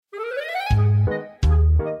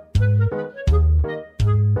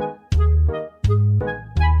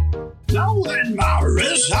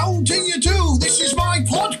Yes, how do you do? This is my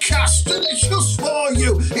podcast and it's just for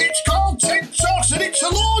you. It's called TED Talks and it's a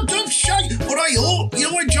load of shite, but I hope you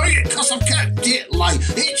enjoy it because I've kept it light.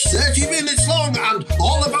 It's 30 minutes long and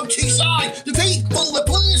all about Teesside, the people, the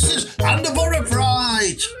places and the borough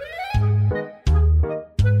pride.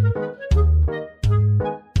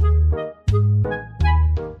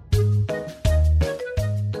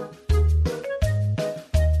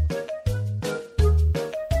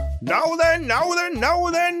 Now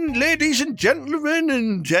then, ladies and gentlemen,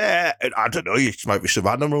 and I don't know, it might be some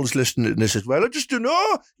animals listening to this as well. I just don't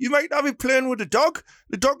know. You might have it playing with a dog.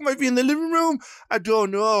 The dog might be in the living room. I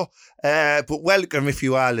don't know. But welcome if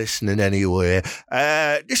you are listening anyway.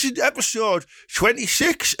 This is episode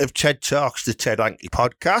 26 of TED Talks, the Ted Hankey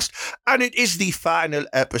podcast, and it is the final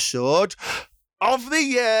episode of the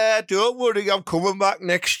year. Don't worry, I'm coming back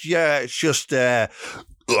next year. It's just...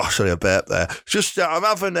 Oh, sorry, I burped there. Just, I'm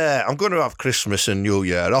going to have Christmas and New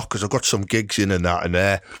Year off because I've got some gigs in and that,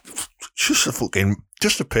 and just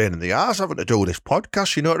a pain in the arse having to do this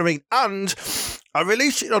podcast, you know what I mean? And I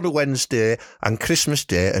release it on a Wednesday, and Christmas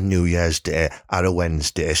Day and New Year's Day are a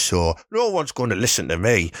Wednesday, so no one's going to listen to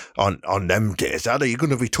me on them days, are they? You're going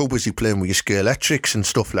to be too busy playing with your Scalextrics and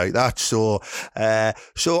stuff like that. So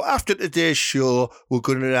after today's show, we're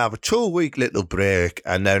going to have a 2-week little break,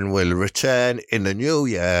 and then we'll return in the new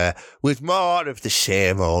year with more of the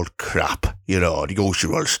same old crap, you know, the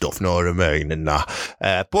usual stuff, know what I mean, and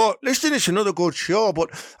that. But listen, it's another good show, but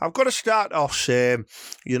I've got to start off saying,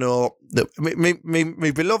 you know,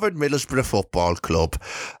 my beloved Middlesbrough Football Club,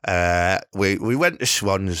 we went to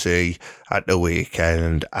Swansea at the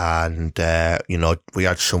weekend, and, you know, we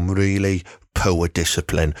had some really poor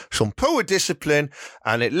discipline,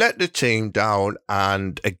 and it let the team down,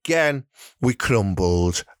 and again, we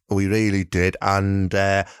crumbled. We really did, and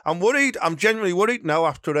I'm worried. I'm genuinely worried now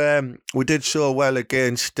after we did so well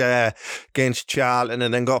against Charlton,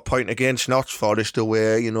 and then got a point against Notts Forest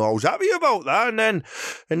away. You know, I was happy about that, and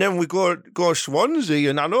then we go Swansea,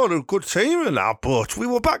 and I know they're a good team and that, but we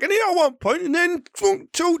were back in here at one point, and then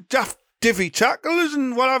 2 daft divvy tackles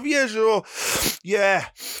and what have you. So yeah,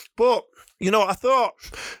 but. You know, I thought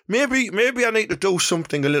maybe I need to do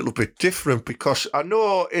something a little bit different, because I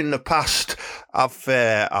know in the past I've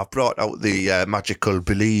brought out the magical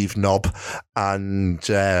believe knob, and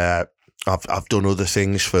I've done other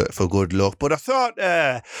things for good luck, but I thought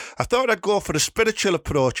I'd go for a spiritual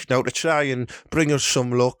approach now to try and bring us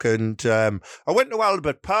some luck. And I went to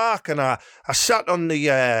Albert Park, and I sat on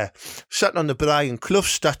the Brian Clough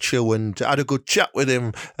statue and had a good chat with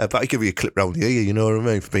him. But I give you a clip round here, you know what I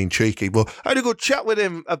mean, for being cheeky. But I had a good chat with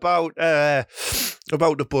him about the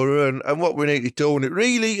borough and what we need to do, and it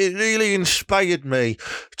really inspired me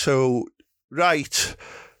to write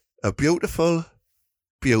a beautiful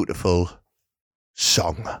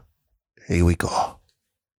song. Here we go.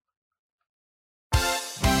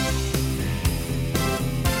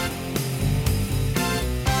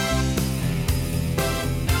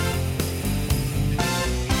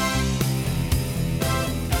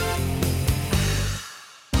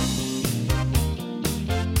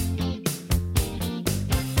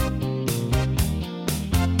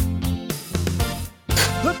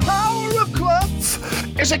 The power of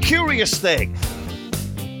Clough is a curious thing.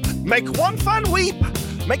 Make one fan weep,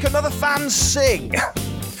 make another fan sing.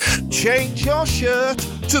 Change your shirt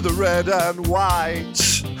to the red and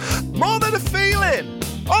white. More than a feeling,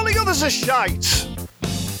 all the others are shite.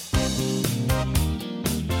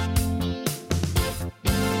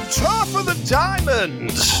 Tougher than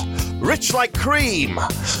diamonds, rich like cream,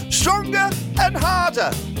 stronger and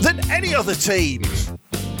harder than any other team.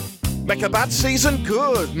 Make a bad season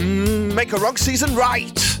good, make a wrong season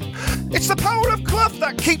right. It's the power of Clough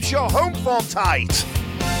that keeps your home form tight.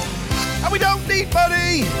 And we don't need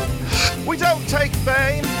money, we don't take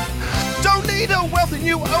fame, don't need a wealthy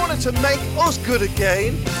new owner to make us good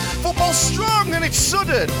again. Football's strong and it's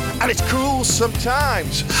sudden and it's cruel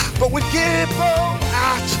sometimes, but with Gibbo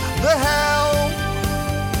at the helm,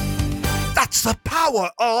 that's the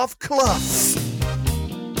power of Clough.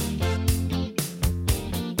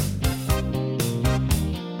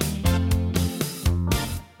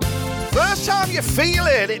 First time you feel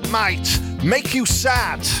it might make you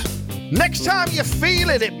sad. Next time you feel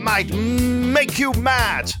it might make you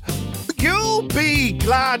mad. You'll be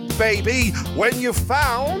glad, baby, when you've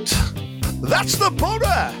found that's the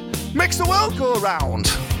borough makes the world go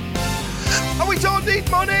round. And we don't need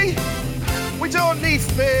money, we don't need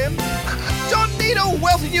fame, don't need a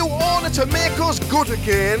wealthy new owner to make us good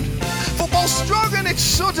again. Football's strong and it's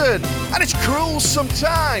sudden and it's cruel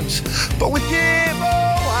sometimes, but with Gibbo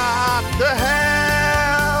at the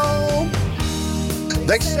helm,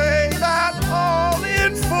 They say that all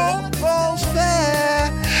in football's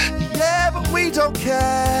fair. Yeah, but we don't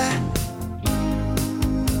care.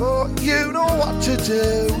 But you know what to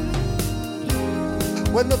do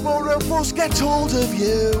when the borough bus gets hold of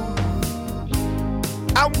you.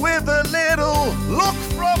 And with a little look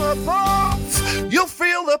from above, you'll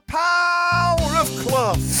feel the power of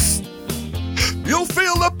Clough. You'll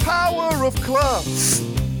feel the power of Clough.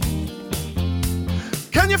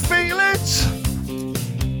 Can you feel it?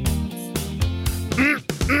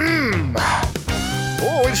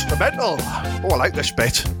 Oh, instrumental. Oh, I like this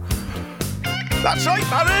bit. That's right,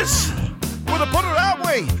 Maris. We're the butter, aren't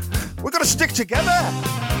we? We're going to stick together.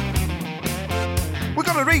 We're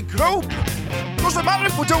going to regroup. Doesn't matter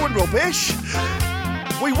if we're doing rubbish.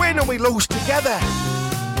 We win and we lose together.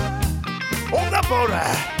 Up the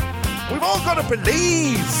borough. We've all got to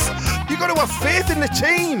believe. You've got to have faith in the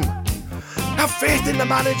team. Have faith in the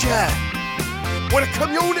manager. We're a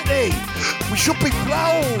community. We should be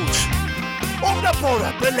proud. Up the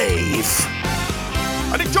borough, believe.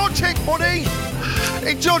 And it don't take money.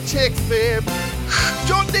 It don't take fame.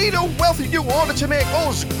 Don't need a wealthy new order to make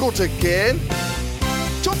us good again.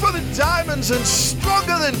 Tougher than diamonds and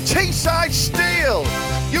stronger than Teesside steel.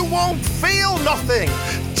 You won't feel nothing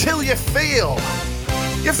till you feel.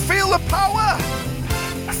 You feel the power.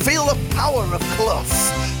 Feel the power of Clough.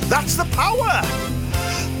 That's the power.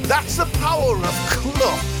 That's the power of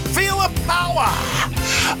Clough. Feel the power.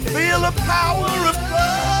 Feel the power of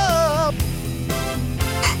Clough.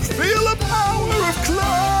 Feel the power of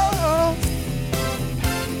Clough.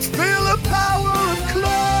 Feel the power of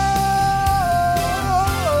Clough.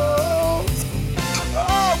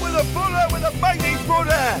 Oh, with a borough, with a mighty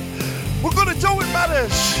borough. We're going to do it,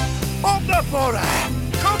 Matters. Up the borough.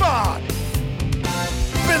 Come on.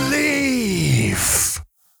 Believe.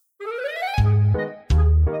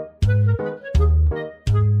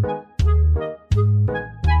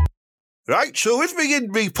 Right, so with me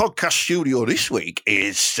in the podcast studio this week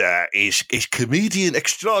is comedian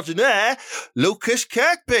extraordinaire Lucas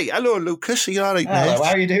Kirkby. Hello, Lucas. Are you all right, mate? Hello,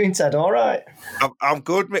 how are you doing, Ted? All right. I'm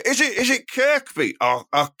good, mate. Is it Kirkby or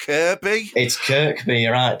Kirby? It's Kirkby,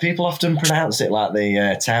 you're right. People often pronounce it like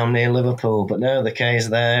the town near Liverpool, but no, the K is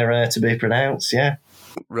there to be pronounced, yeah.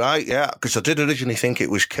 Right, yeah, because I did originally think it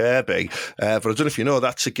was Kirby, but I don't know if you know,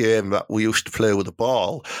 that's a game that we used to play with a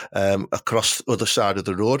ball across the other side of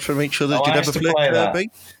the road from each other. Oh, Did you ever play Kirby?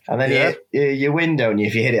 That. And then you win, don't you,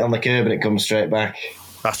 if you hit it on the curb and it comes straight back.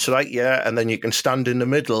 That's right, yeah, and then you can stand in the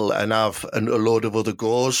middle and have a load of other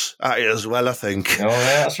goals at it as well, I think. Oh,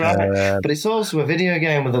 yeah, that's right. But it's also a video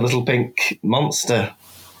game with a little pink monster.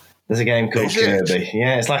 There's a game called Kirby.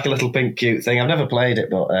 Yeah, it's like a little pink cute thing. I've never played it,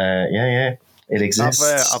 but yeah. It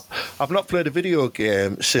exists. I've not played a video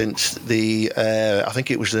game since I think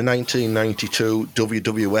it was the 1992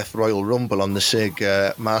 WWF Royal Rumble on the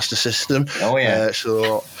Sega Master System. Oh, yeah.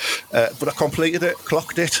 But I completed it,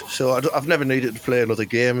 clocked it, so I've never needed to play another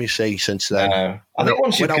game, you see, since then. I think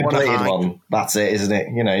once you've completed one, that's it, isn't it?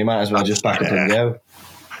 You know, you might as well just back up and go.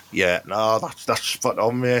 Yeah, no, that's spot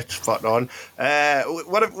on, mate. Spot on.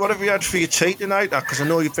 What have you had for your tea tonight? Because I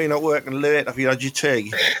know you've been out working late. Have you had your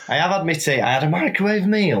tea? I have had my tea. I had a microwave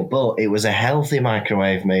meal, but it was a healthy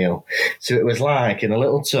microwave meal. So it was like in a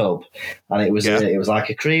little tub, and it was like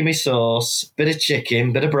a creamy sauce, bit of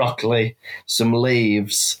chicken, bit of broccoli, some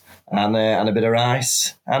leaves, and a bit of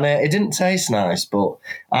rice. And it didn't taste nice, but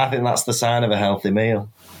I think that's the sign of a healthy meal.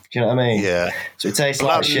 Do you know what I mean? Yeah. So it tastes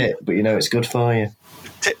like shit, but you know it's good for you.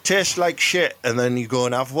 Tastes like shit, and then you go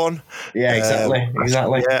and have one. Yeah, exactly.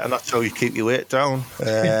 Yeah, and that's how you keep your weight down.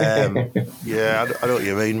 Yeah, I know what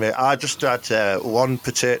you mean, mate. I just had one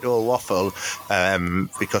potato waffle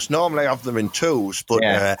because normally I have them in twos, but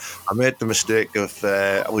I made the mistake of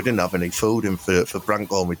we didn't have any food in for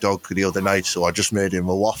Branko, my dog, the other night, so I just made him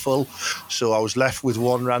a waffle. So I was left with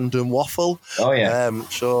one random waffle. Oh, yeah.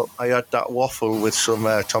 So I had that waffle with some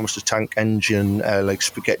Thomas the Tank Engine like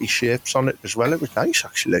spaghetti shapes on it as well. It was nice,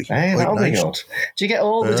 actually. Hey, that'll be good. Do you get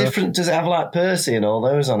all the different... Does it have like Percy and all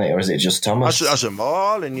those on it, or is it just Thomas? Has them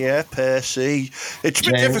all, and yeah, Percy. It's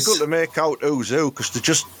a bit difficult to make out who's who because they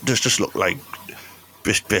just look like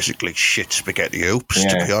basically shit spaghetti hoops,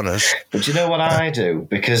 to be honest. But you know what I do?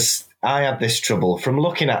 Because I had this trouble. From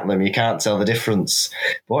looking at them, you can't tell the difference.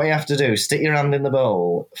 But what you have to do is stick your hand in the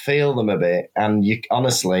bowl, feel them a bit, and you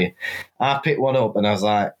honestly, I picked one up and I was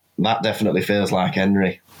like, that definitely feels like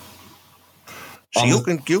Henry. So you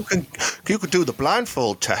can do the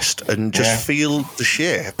blindfold test and just feel the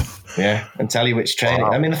shape. Yeah, and tell you which train.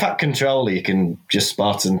 I mean, the Fat Controller you can just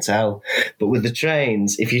spot and tell. But with the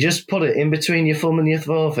trains, if you just put it in between your thumb and your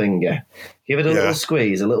forefinger, give it a little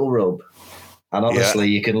squeeze, a little rub, And honestly,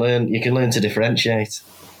 you can learn to differentiate.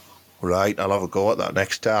 Right, I'll have a go at that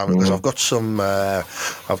next time because I've got some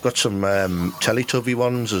Teletubby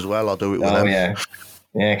ones as well. I'll do it with them. Yeah,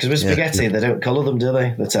 because with spaghetti, they don't colour them, do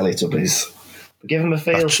they? The Teletubbies. But give them a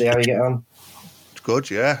feel, see how you get on. It's good,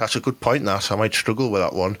 yeah. That's a good point. That I might struggle with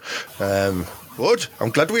that one. Good.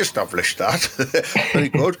 I'm glad we established that. Very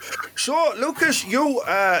good. So, Lucas, you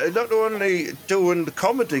not only doing the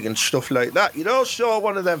comedy and stuff like that, you're also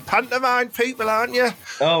one of them pantomime people, aren't you?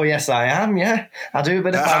 Oh, yes, I am, yeah. I do a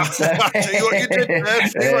bit of pantomime. See what you did there.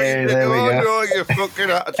 See what you did. No, you fucking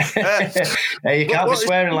Hey, you can't be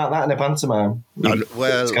swearing like that in a pantomime.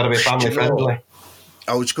 It's got to be family friendly.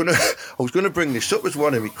 I was gonna bring this up as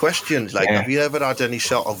one of my questions. Like, have you ever had any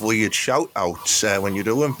sort of weird shout outs when you're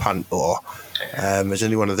doing panto? Has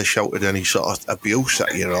anyone of the shouted any sort of abuse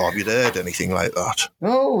at you, or have you heard anything like that?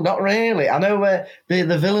 Oh, not really. I know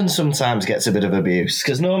the villain sometimes gets a bit of abuse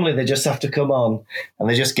because normally they just have to come on and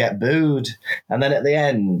they just get booed, and then at the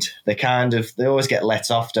end they always get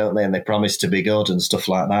let off, don't they? And they promise to be good and stuff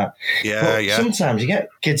like that. But sometimes you get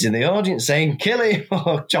kids in the audience saying "kill him"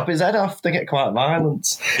 or "chop his head off." They get quite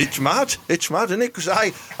violent. It's mad, isn't it? Because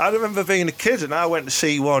I remember being a kid and I went to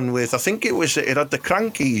see one with, I think it had the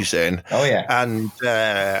Crankies in. Oh yeah. And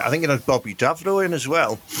I think it had Bobby Davro in as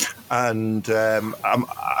well. And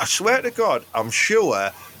I swear to God, I'm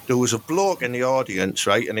sure there was a bloke in the audience,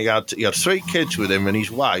 right? And he had 3 kids with him and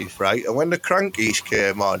his wife, right? And when the Crankies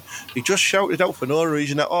came on, he just shouted out for no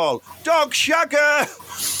reason at all, "Dog Shagger!"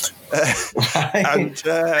 And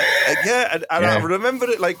I remember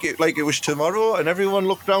it like it was tomorrow, and everyone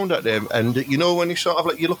looked round at him, and you know when you sort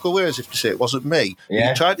of you look away as if to say it wasn't me.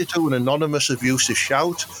 He tried to do an anonymous abusive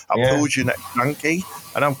shout. I pulled your neck, Cranky,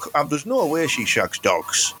 and there's no way she shags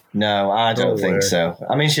dogs. No, I don't think so.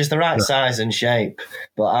 I mean, she's the right size and shape,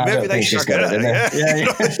 but I don't think she's got it in her.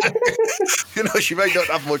 Yeah. She may not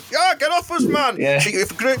have much. Yeah, get off us, man. Yeah.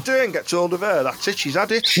 If a Great Dane gets hold of her, that's it. She's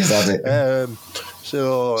had it.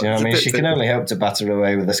 So, do you know what I mean? She can only hope to batter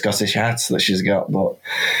away with the Scottish hat that she's got, but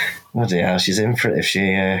bloody hell, she's in for it if she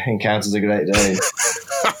encounters a Great Dane.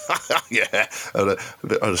 Yeah, or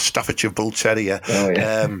a Staffordshire Bull Terrier. Oh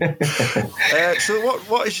yeah. So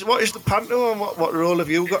what is the panto, and what role have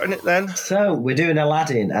you got in it then? So we're doing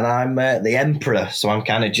Aladdin, and I'm the Emperor, so I'm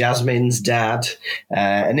kind of Jasmine's dad.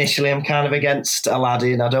 Initially, I'm kind of against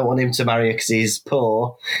Aladdin. I don't want him to marry her because he's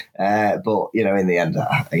poor, but in the end,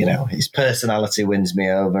 his personality wins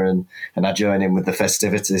me over, and I join him with the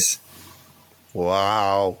festivities.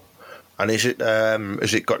 Wow. And has it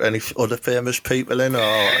got any other famous people in, or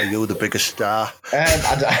are you the biggest star?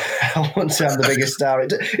 I wouldn't say I'm the biggest star.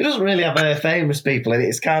 It doesn't really have famous people in it.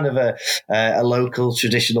 It's kind of a local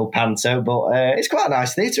traditional panto, but it's quite a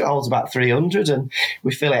nice theatre. It holds about 300, and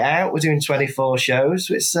we fill it out. We're doing 24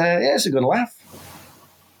 shows. It's a good laugh.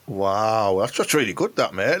 Wow, that's really good,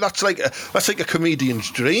 that, mate. That's like a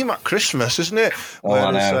comedian's dream at Christmas, isn't it?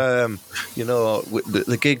 I know.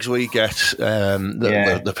 The gigs we get,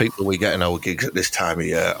 the people we get in our gigs at this time of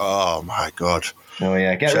year. Oh my God. Oh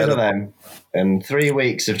yeah, get rid of them. And 3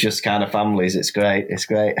 weeks of just kind of families. It's great.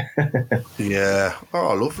 Yeah.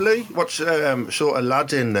 Oh, lovely. What's sort of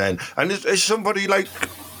Aladdin then? And is somebody like?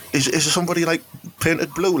 Is somebody like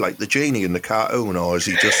painted blue like the genie in the cartoon, or is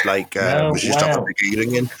he just like have a big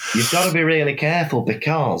earring in? You've got to be really careful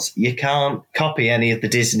because you can't copy any of the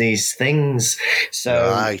Disney's things.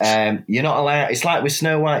 So you're not allowed. It's like with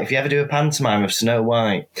Snow White. If you ever do a pantomime of Snow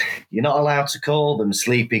White, you're not allowed to call them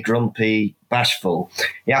sleepy, grumpy, bashful.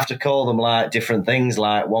 You have to call them like different things,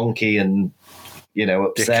 like wonky and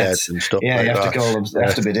upset and stuff. Yeah, like you have that. to call them. They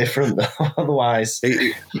have to be different, otherwise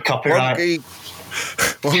you copyright.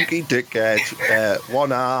 Wonky dickhead,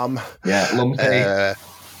 one arm. Yeah, lumpy.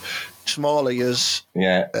 Small ears.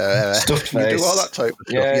 Yeah. Stuffed face. You do all that type of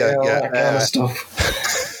stuff. Yeah. All that kind of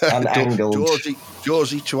stuff. And angled.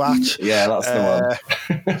 Josie twat. Yeah, that's the one.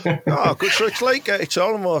 Oh, good. So it's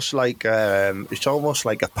almost like a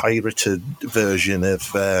pirated version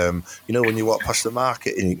of when you walk past the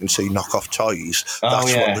market and you can see knockoff toys. That's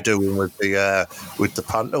what they're doing with the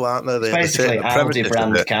panto, aren't they? It's basically Aldi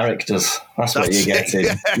brand characters. That's what you're getting.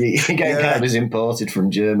 You're getting characters imported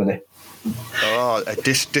from Germany. Oh, a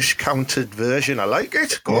discounted version. I like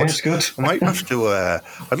it. Good. Yeah, it's good. I might have to.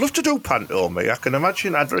 I'd love to do panto, mate. I can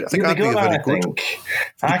imagine. I think I'd be a very good.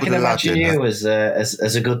 I can imagine you as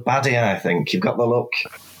a good baddie. I think you've got the look.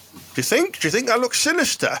 Do you think I look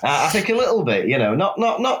sinister? I think a little bit.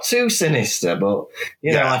 Not too sinister, but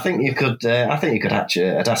I think you could. I think you could hatch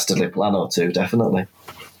a dastardly plan or two. Definitely.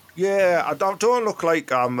 Yeah, I don't look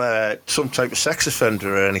like I'm some type of sex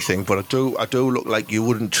offender or anything, but I do look like you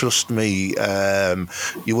wouldn't trust me.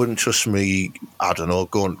 You wouldn't trust me. I don't know,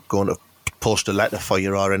 going to post a letter for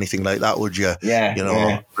you or anything like that, would you? Yeah, you know,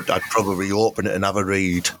 yeah. I'd probably open it and have a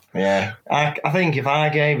read. Yeah, I think if I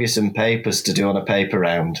gave you some papers to do on a paper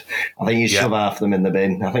round, I think you'd shove half them in the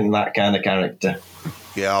bin. I think that kind of character.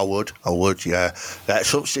 Yeah, I would, yeah.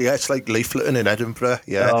 It's like leafleting in Edinburgh,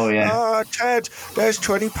 yeah. Oh, yeah. Oh, Ted, there's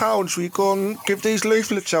 £20. Will you go and give these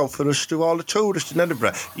leaflets out for us to all the tourists in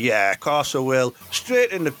Edinburgh? Yeah, of course I will.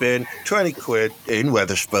 Straight in the bin, 20 quid in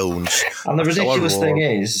Wetherspoons. And the ridiculous thing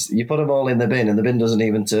is, you put them all in the bin and the bin doesn't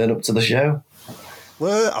even turn up to the show.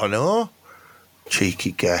 Well, I know.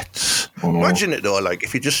 Cheeky gets. Imagine it though, like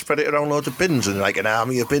if you just spread it around loads of bins and like an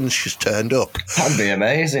army of bins just turned up. That'd be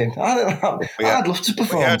amazing. I'd love to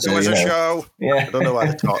perform. Yeah, there was a show. Yeah. I don't know why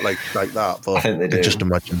they talk like that, but I think they do. Just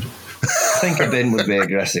imagine. I think a bin would be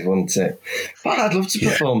aggressive, wouldn't it? But I'd love to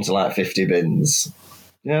perform to like 50 bins.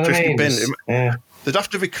 You know what 50 I mean? bins. Yeah. There'd have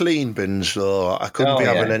to be clean bins though. I couldn't be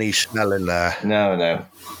having any smell in there. No.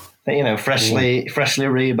 You know, freshly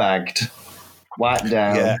rebagged, wiped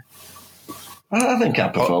down. Yeah. I think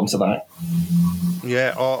I'd perform to that.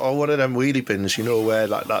 Yeah, or one of them wheelie bins, you know, where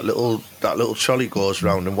like that little trolley goes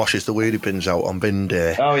round and washes the wheelie bins out on bin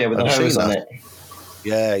day. Oh yeah, with the hose on it.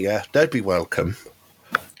 Yeah, they'd be welcome.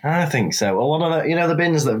 I think so. Well, one of the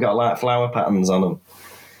bins that have got like flower patterns on them.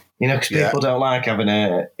 You know, because people don't like having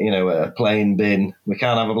a plain bin. We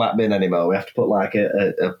can't have a black bin anymore. We have to put like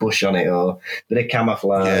a bush on it or a bit of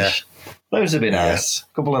camouflage. Yeah. Those would be nice. A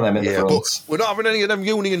couple of them in the front. But we're not having any of them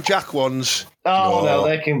Union Jack ones. Oh, no,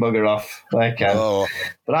 they can bugger off. They can. Oh.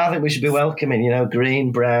 But I think we should be welcoming,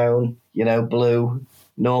 green, brown, blue,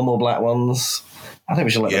 normal black ones. I think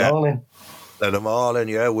we should let them all in. Let them all in,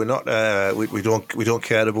 yeah. We're not. We don't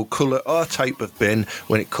care about colour or type of bin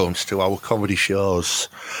when it comes to our comedy shows.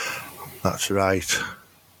 That's right.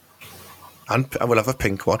 And we'll have a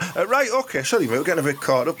pink one. Right, okay, sorry, mate, we're getting a bit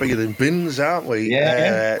caught up in bins, aren't we?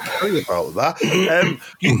 Yeah. Sorry about that.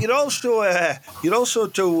 You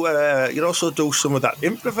also do some of that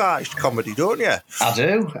improvised comedy, don't you? I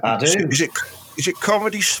do. Is it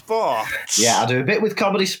comedy sports? Yeah, I do a bit with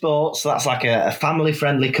comedy sports. So that's like a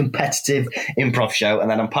family-friendly, competitive improv show.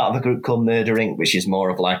 And then I'm part of a group called Murder Inc., which is more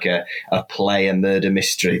of like a play, a murder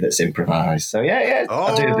mystery that's improvised. So yeah,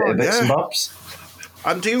 I do a bit of bits and bobs.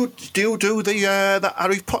 And do you do the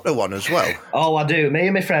Harry Potter one as well? Oh, I do. Me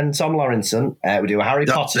and my friend Tom Lawrenson, we do a Harry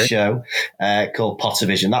Potter show called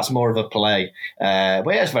Pottervision. That's more of a play. But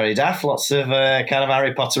yeah, it's very daft. Lots of kind of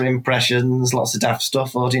Harry Potter impressions, lots of daft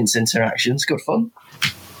stuff, audience interactions. Good fun.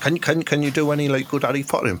 Can you do any like good Harry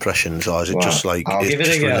Potter impressions, or is it just like? I'll give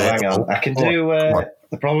it a go. Hang on, I can do.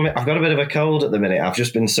 The problem, I've got a bit of a cold at the minute. I've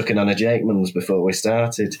just been sucking on a Jakeman's before we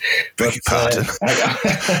started. Beg your pardon.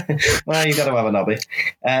 Well, you've got to have a nobby.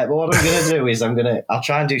 But what I'm going to do is I'll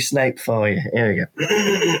try and do Snape for you. Here we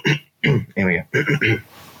go. Here we go.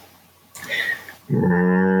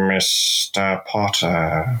 Mr.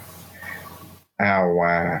 Potter,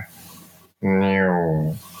 our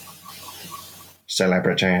new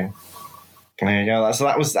celebrity. There you go. I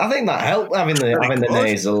think that helped having the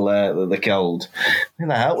nasal, the cold. I think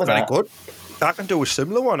that helped with that. Very good. I can do a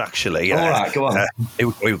similar one actually. All right, go on.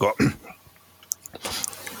 We've got.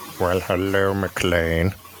 Well, hello,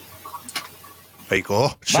 McLean. There you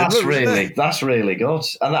go. That's really good.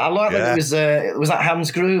 And I like that it was that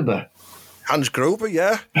Hans Gruber. Hans Gruber,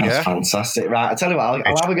 yeah. That's fantastic. Right, I tell you what,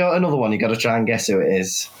 I'll have a go at another one. You've got to try and guess who it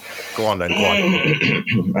is. Go on then.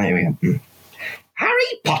 Right, here we go.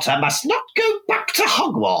 Harry Potter must not go back to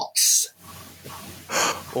Hogwarts.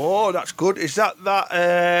 Oh, that's good. Is that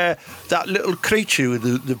little creature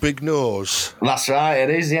with the big nose? That's right,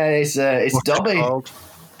 it is, yeah. It's Dobby.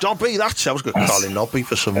 Dobby, that's... I was going to call him Nobby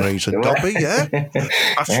for some reason. Dobby, yeah.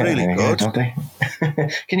 That's really good. Dobby.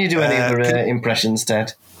 Can you do any other impressions,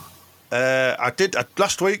 Ted? I did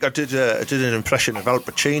last week. I did an impression of Al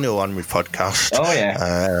Pacino on my podcast. Oh yeah,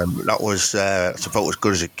 that was that's about as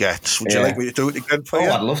good as it gets. Would you like me to do it again for you?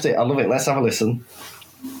 I'd love it. Let's have a listen.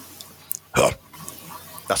 Oh,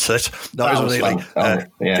 that's it. That was really.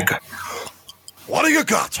 Yeah. What have you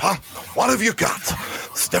got, huh? What have you got?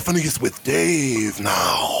 Stephanie's with Dave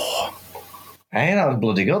now. Hey, that was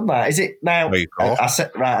bloody good. That is it. Now I say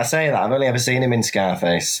that I've only ever seen him in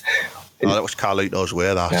Scarface. Oh, that was Carlito's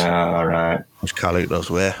Way, that. Yeah, all right. It was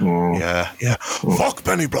Carlito's Way. Yeah. Fuck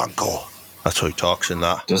Benny Blanco. That's how he talks in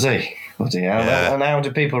that. Does he? Bloody hell. Yeah. And how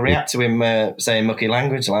do people react to him saying mucky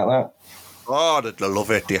language like that? Oh, they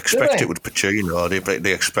love it. They expect it with Pacino.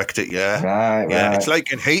 They expect it, yeah. Right. It's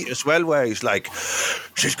like in Heat as well, where he's like,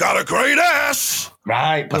 she's got a great ass.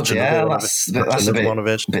 Right, but that's a bit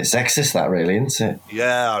sexist, that really, isn't it?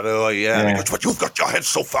 Yeah, I know, yeah. Because, but you've got your head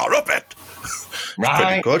so far up it.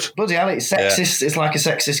 Right. Good. Bloody hell, it's sexist. Yeah. It's like a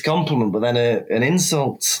sexist compliment, but then an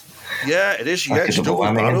insult. Yeah, it is. Like it's double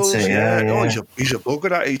barrels. Yeah. Oh, he's a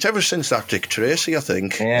bugger at it. It's ever since that Dick Tracy, I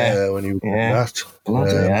think. Yeah. When he was that.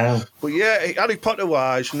 Bloody hell. But yeah, Harry Potter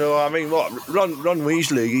wise, no, I mean, what Ron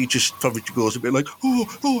Weasley, he just probably goes a bit like,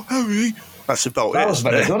 oh, Harry. That's about it. That was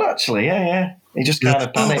very good, actually. Yeah. He just kind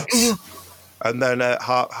of panics. And then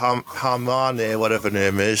Hermione, whatever her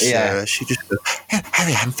name is, she just goes,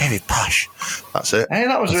 Harry, I'm very posh. That's it. Hey,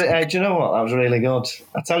 that was. Do you know what? That was really good.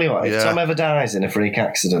 I tell you what, if Tom ever dies in a freak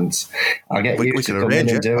accident, I'll get you to come in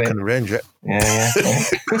and do it. I can arrange it. Yeah.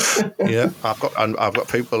 Yeah, I've got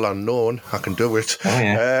people unknown. I can do it. Oh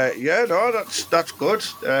yeah. That's good.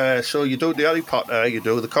 So you do the Harry Potter, you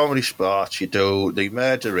do the comedy sports, you do the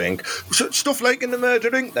Murder Inc. So stuff like in the Murder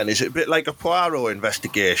Inc. Then is it a bit like a Poirot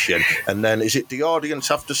investigation? And then is it the audience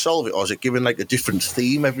have to solve it, or is it given like a different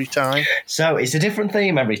theme every time? So it's a different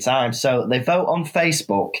theme every time. So they vote on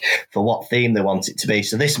Facebook for what theme they want it to be.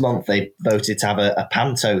 So this month they voted to have a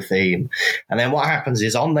panto theme, and then what happens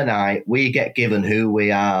is on the night we get given who we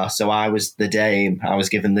are. So I was the Dame. I was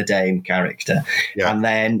given the Dame character. Yeah. And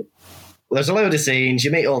then there's a load of scenes.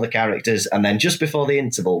 You meet all the characters. And then just before the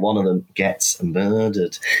interval, one of them gets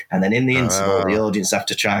murdered. And then in the interval, the audience have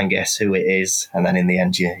to try and guess who it is. And then in the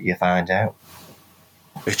end, you find out.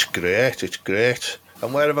 It's great.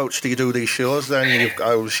 And whereabouts do you do these shows then?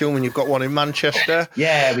 I'm assuming you've got one in Manchester?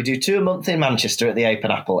 Yeah, we do 2 a month in Manchester at the Ape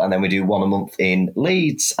and Apple. And then we do 1 a month in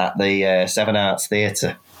Leeds at the Seven Arts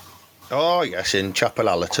Theatre. Oh, yes, in Chapel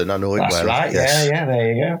Allerton. I know it well. That's right, yes. Yeah,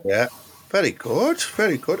 there you go. Yeah, very good.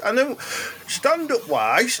 And then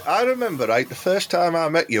stand-up-wise, I remember, the first time I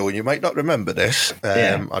met you, and you might not remember this,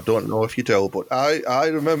 I don't know if you do, but I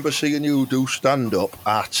remember seeing you do stand-up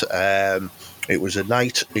at, it was a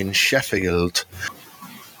night in Sheffield.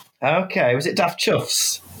 Okay, was it Daft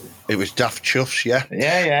Chuffs? It was Daft Chuffs, yeah.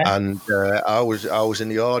 Yeah. And I was in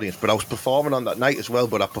the audience, but I was performing on that night as well,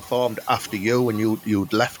 but I performed after you, and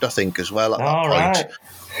you'd left, I think, as well at that point. Right.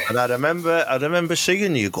 And I remember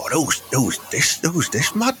seeing you going, who's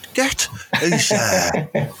this mad get?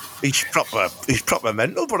 He's proper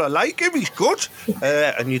mental, but I like him, he's good.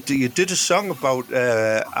 And you did a song about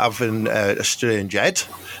having a strange head.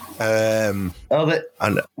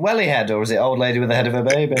 Welly head, or was it old lady with the head of a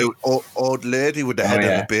baby? Old lady with the head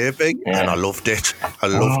of a baby, and I loved it. I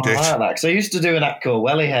like that, because I used to do an act called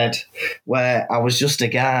Welly Head, where I was just a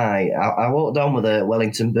guy. I walked on with a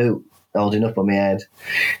Wellington boot holding up on my head,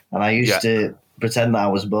 and I used to pretend that I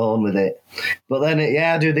was born with it. But then,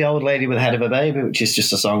 I do the old lady with the head of a baby, which is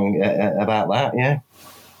just a song about that. Yeah.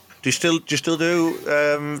 Do you still do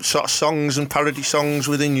sort of songs and parody songs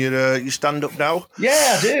within your stand-up now?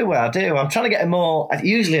 Yeah, I do. I'm trying to get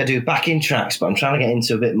usually I do backing tracks, but I'm trying to get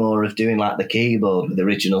into a bit more of doing like the keyboard with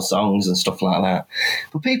original songs and stuff like that.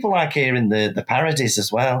 But people like hearing the parodies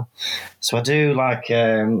as well. So I do like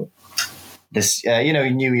this,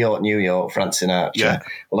 in New York, Frank Sinatra. Yeah.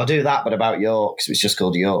 Well, I do that, but about York, so it's just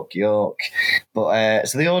called York. But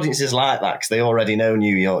so the audiences like that because they already know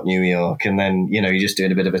New York, and then you're just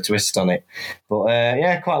doing a bit of a twist on it. But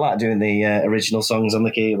I quite like doing the original songs on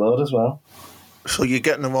the keyboard as well. So you're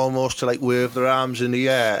getting them almost to like wave their arms in the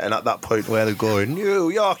air, and at that point where they're going New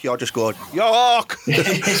York, you're just going York.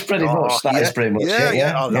 It's pretty much that. Is pretty much it.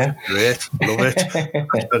 Yeah. Oh, that's great. Love it.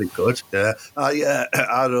 That's very good. Yeah.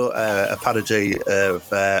 I wrote a parody of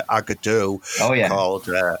Agadoo. Oh yeah. Called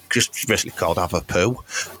just basically called Have a Poo.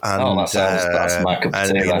 And, that's my cup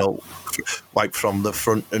of tea. Wipe from the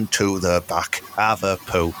front and to the back. Have a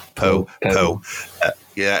poo.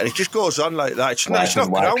 And it just goes on like that. It's not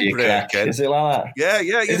groundbreaking. Is it like that? Yeah.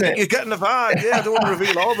 You're getting the vibe. Yeah, I don't want to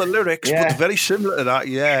reveal all the lyrics, but very similar to that.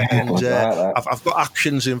 Yeah, and I've got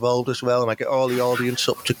actions involved as well, and I get all the audience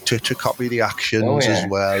up to copy the actions as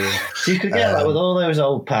well. So you could get that with all those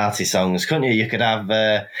old party songs, couldn't you? You could have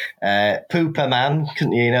Pooper Man,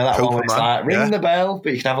 couldn't you? That Pooper one where it's like ring the bell,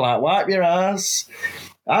 but you could have like wipe your ass.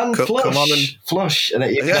 And flush, and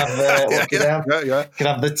then you can have you can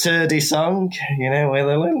have the turdy song, with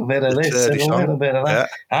a little bit of this and a little bit of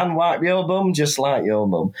that, and wipe your bum just like your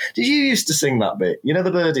mum. Did you used to sing that bit?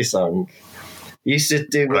 The birdie song. You used to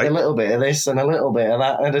do with a little bit of this and a little bit of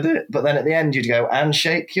that, but then at the end you'd go and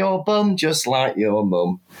shake your bum just like your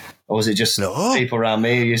mum. Or was it just people around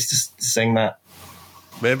me who used to sing that?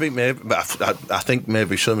 Maybe, but I think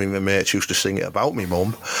maybe some of my mates used to sing it about me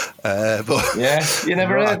mum. But yeah, you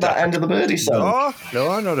never heard that End of the Birdie song?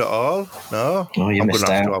 No, not at all. No, oh, you missed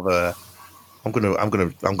out. I'm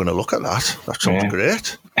gonna look at that. That sounds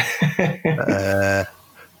great.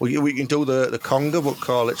 We can do the conga, but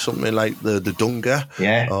call it something like the dunga.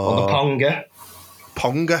 Yeah, or the ponga.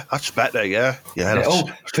 Ponga, that's better, yeah.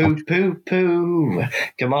 Poo.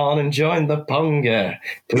 Come on and join the ponga.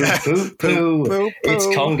 Poo. It's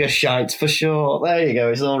conga shite for sure. There you go,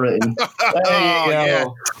 it's all written. There you go. Yeah.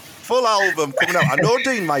 Full album coming out. I know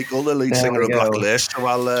Dean Michael, the lead singer of Black Lace, so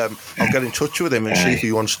I'll get in touch with him and see if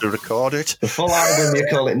he wants to record it. The full album, you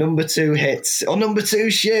call it number 2 hits or number 2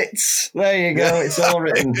 shits. There you go, it's all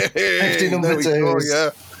written. 50 number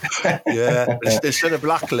 2s. Yeah, instead of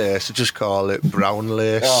Black Lace, just call it Brown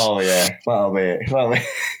Lace. Oh yeah, that'll be it.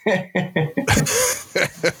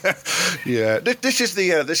 Yeah, this is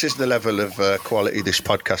the level of quality this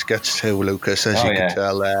podcast gets to, Lucas. As you can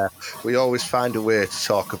tell, we always find a way to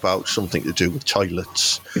talk about something to do with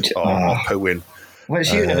toilets or pooing. Well,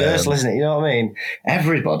 it's universal, isn't it? You know what I mean?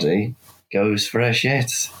 Everybody goes for a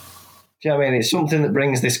shit. Do you know what I mean? It's something that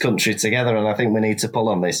brings this country together, and I think we need to pull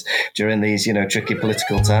on this during these, tricky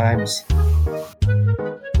political times.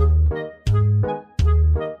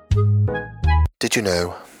 Did you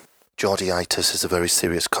know Geordiitis is a very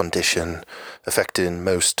serious condition affecting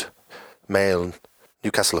most male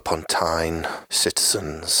Newcastle-upon-Tyne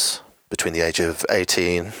citizens between the age of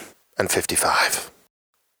 18 and 55?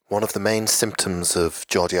 One of the main symptoms of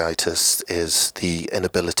Geordiitis is the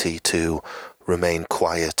inability to remain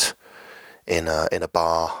quiet in a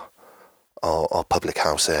bar or public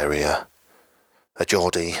house area. A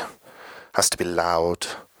Geordie has to be loud,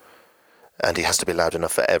 and he has to be loud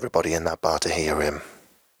enough for everybody in that bar to hear him.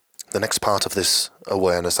 The next part of this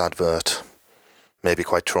awareness advert may be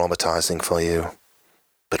quite traumatizing for you,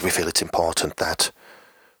 but we feel it's important that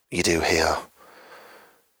you do hear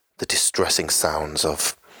the distressing sounds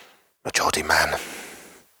of a Geordie man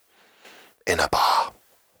in a bar.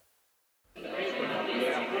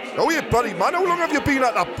 Oh, you bloody man, how long have you been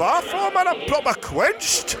at that bar for, man? I'm proper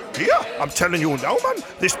quenched. Here, I'm telling you now, man,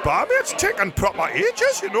 this barmaid's taking proper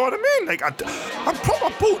ages, you know what I mean? Like, I'm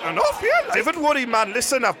proper booting off here. Don't worry, man,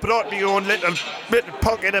 listen, I've brought my own little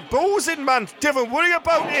pocket of booze in, man. Don't worry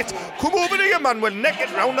about it. Come over here, man, we'll neck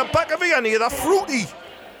it round the back of here near the fruity.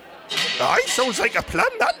 Aye, sounds like a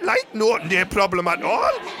plan, that, like, no problem at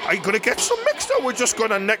all. I'm gonna get some mixed up, we're just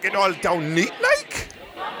gonna neck it all down neat, like.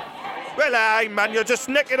 Well, aye, man, you just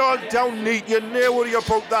neck it all down neat. You never worry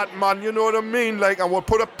about that, man. You know what I mean? Like, and we'll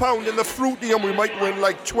put £1 in the fruity and we might win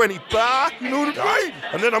like 20 bar. You know what I mean?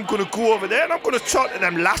 And then I'm going to go over there and I'm going to talk to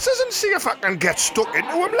them lasses and see if I can get stuck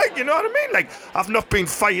into them. Like, you know what I mean? Like, I've not been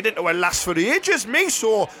fired into a lass for ages, me.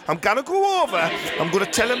 So I'm going to go over. I'm going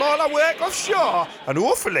to tell them all I work offshore. And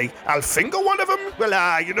hopefully I'll finger one of them. Well,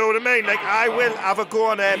 aye, you know what I mean? Like, I will have a go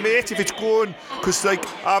on there, mate, if it's going. Because, like,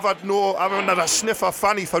 I haven't had a sniff of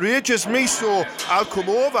fanny for ages, me, so I'll come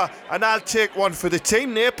over and I'll take one for the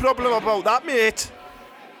team. No problem about that, mate.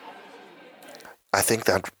 I think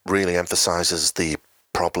that really emphasises the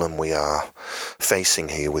problem we are facing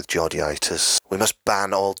here with Geordiitis. We must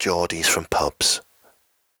ban all Geordies from pubs.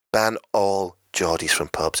 Ban all Geordies from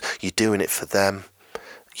pubs. You're doing it for them.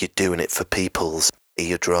 You're doing it for people's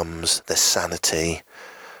eardrums, their sanity,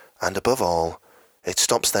 and above all, it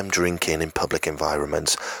stops them drinking in public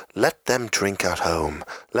environments. Let them drink at home.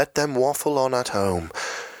 Let them waffle on at home.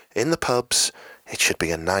 In the pubs, it should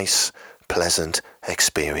be a nice, pleasant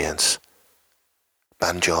experience.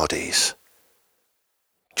 Ban Geordies.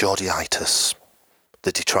 Geordiitis.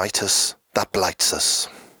 The detritus that blights us.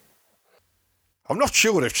 I'm not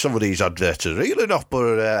sure if some of these adverts are real enough,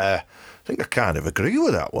 but I think I kind of agree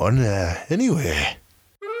with that one. Anyway.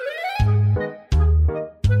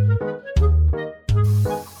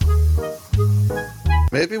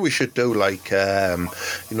 Maybe we should do like,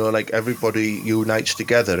 like everybody unites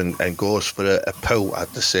together and goes for a poo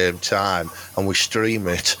at the same time, and we stream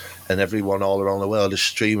it, and everyone all around the world is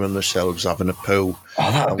streaming themselves having a poo.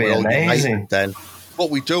 Oh, that'd be amazing. Then, but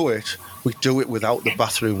we do it without the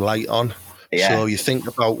bathroom light on. Yeah. So you think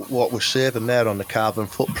about what we're saving there on the carbon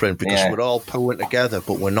footprint, because we're all pooing together,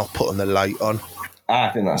 but we're not putting the light on. I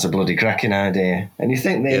think that's a bloody cracking idea. And you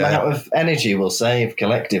think the amount of energy we'll save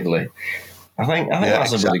collectively. I think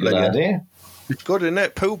that's a really good idea. It's good, isn't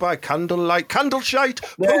it? Poo by candlelight. Candleshite.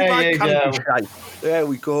 Poo there by you candleshite. Go. There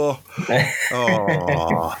we go.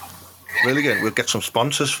 Oh. Brilliant. We'll get some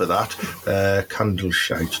sponsors for that. Candle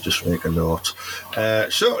shite, just make a note.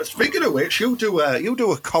 So, speaking of which, you do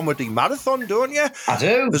a comedy marathon, don't you? I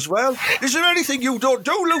do. As well. Is there anything you don't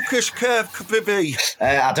do, Lucas Kirkby?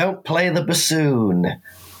 I don't play the bassoon.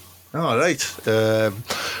 All right.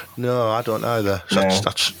 No, I don't either. So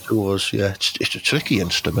that's yours. Yeah, it's a tricky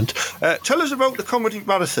instrument. Tell us about the comedy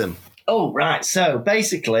marathon. Oh, right. So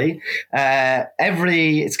basically,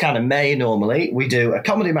 it's kind of May normally, we do a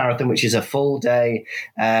comedy marathon, which is a full day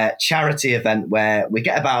charity event where we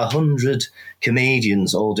get about 100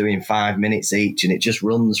 comedians all doing 5 minutes each, and it just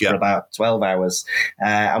runs for about 12 hours.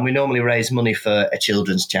 And we normally raise money for a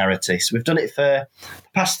children's charity. So we've done it for the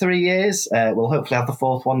past 3 years. We'll hopefully have the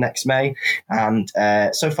fourth one next May. And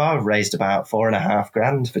so far, we've raised about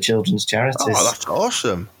 $4,500 for children's charities. Oh, that's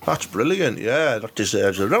awesome. That's brilliant. Yeah, that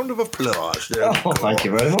deserves a round of applause. There thank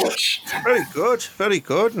you very much. Very good. Very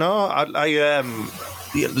good. No, there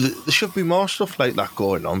should be more stuff like that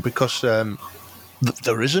going on because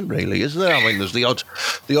there isn't really, is there? I mean, there's the odd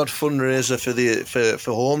fundraiser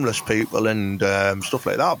for homeless people and stuff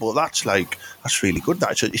like that, but that's really good.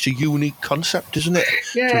 It's a unique concept, isn't it?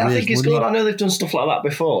 Yeah, I think it's good. I know they've done stuff like that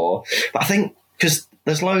before, but I think because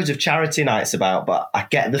there's loads of charity nights about, but I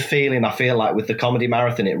get the feeling, I feel like with the comedy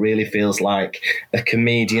marathon, it really feels like a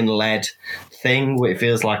comedian-led thing. It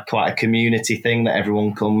feels like quite a community thing that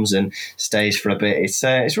everyone comes and stays for a bit.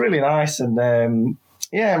 It's really nice, and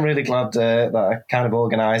yeah, I'm really glad that I kind of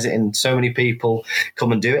organise it, and so many people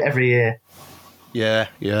come and do it every year. Yeah.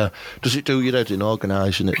 Does it do your head in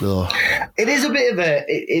organising it though? It is a bit of a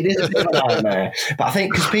nightmare, but I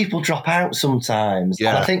think because people drop out sometimes, and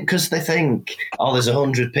I think because they think, there's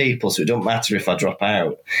 100 people, so it don't matter if I drop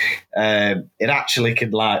out. It actually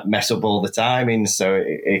could mess up all the timing, so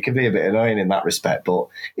it can be a bit annoying in that respect. But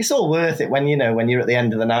it's all worth it when you're at the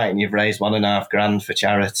end of the night and you've raised $1,500 for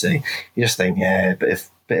charity. You just think, but if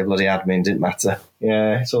bit of bloody admin didn't matter.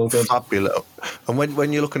 Yeah, it's all good. Fabulous. And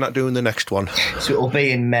when you're looking at doing the next one? So it'll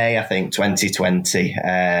be in May, I think, 2020.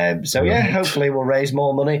 Hopefully we'll raise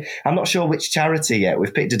more money. I'm not sure which charity yet.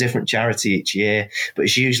 We've picked a different charity each year, but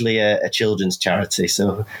it's usually a children's charity.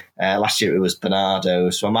 So last year it was Bernardo.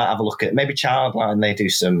 So I might have a look at maybe Childline. They do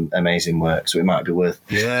some amazing work, so it might be worth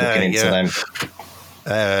looking into them.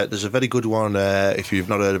 There's a very good one, if you've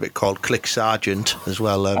not heard of it, called Click Sergeant as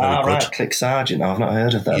well. Right, Click Sergeant. I've not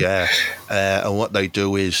heard of that. Yeah, and what they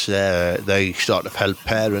do is they sort of help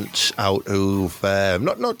parents out who've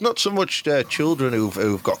not so much children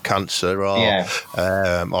who've got cancer or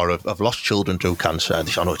have lost children to cancer.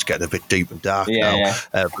 I know it's getting a bit deep and dark now,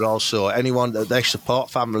 but also anyone that they support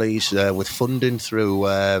families with funding through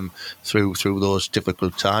those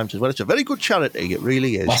difficult times as well. It's a very good charity. It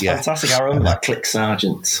really is. That's fantastic. I remember that Click Sergeant.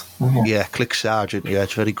 Yeah, Click Sergeant. Yeah,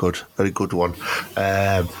 it's very good one.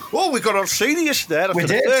 We got on Serious there. For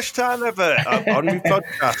the first time ever on my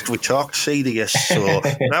podcast, we talked serious. So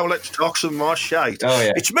now let's talk some more shite. Oh,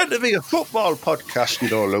 yeah. It's meant to be a football podcast,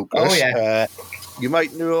 Lucas. Oh, yeah. You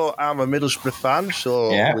might know I'm a Middlesbrough fan,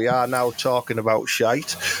 so we are now talking about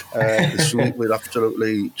shite. We're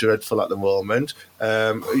absolutely dreadful at the moment.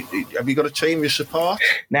 Have you got a team you support?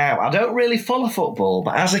 Now, I don't really follow football,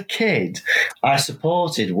 but as a kid, I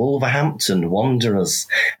supported Wolverhampton Wanderers.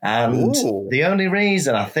 And the only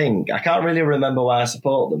reason I can't really remember why I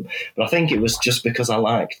support them, but I think it was just because I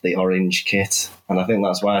liked the orange kit. And I think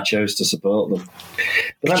that's why I chose to support them.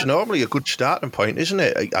 But it's normally a good starting point, isn't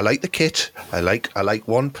it? I like the kit. I like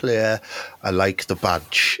one player. I like the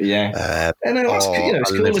badge. Yeah. And it's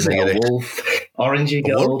cool, isn't it? A wolf, orangey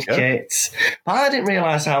gold kit. But I didn't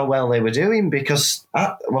realise how well they were doing because,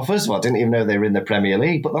 first of all, I didn't even know they were in the Premier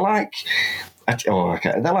League, but they're like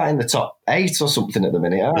in the top 8 or something at the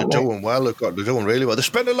minute, aren't they? They're doing well. They're doing really well. They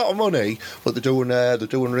spend a lot of money, but they're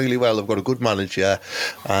doing really well. They've got a good manager,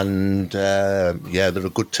 and they're a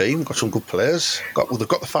good team. Got some good players. They've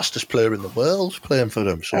got the fastest player in the world playing for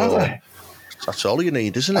them. So that's all you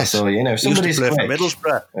need, isn't it? That's all you know. Somebody's used to play quick. for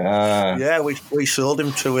Middlesbrough. Yeah, we sold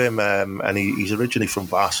him to him, and he's originally from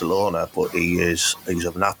Barcelona, but he's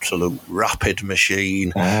an absolute rapid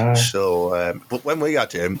machine. So, but when we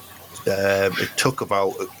had him, it took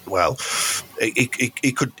about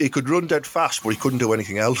he could run dead fast, but he couldn't do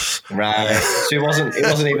anything else. Right. So he wasn't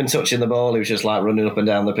even touching the ball. He was just like running up and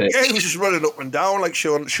down the pitch. Yeah, he was just running up and down, like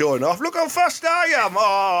showing off. Look how fast I am!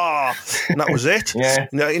 And that was it. Yeah.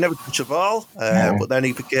 He never touched a ball. But then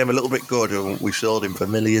he became a little bit good, and we sold him for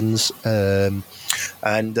millions. And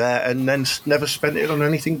then never spent it on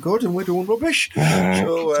anything good, and we're doing rubbish.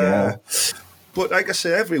 But like I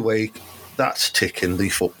say, every week, that's ticking the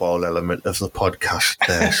football element of the podcast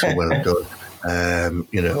there, so well done.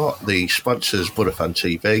 The sponsors, Butterfan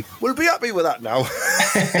TV. We'll be happy with that now.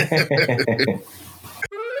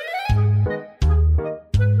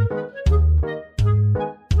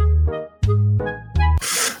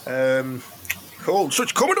 Cool. So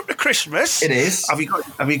it's coming up to Christmas. It is. Have you got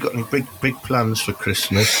any big plans for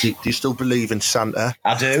Christmas? Do you still believe in Santa?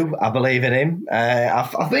 I do. I believe in him.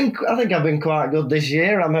 I think I've been quite good this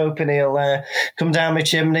year. I'm hoping he'll come down my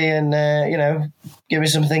chimney and give me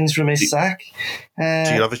some things from his sack. Do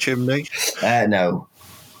you have a chimney? No.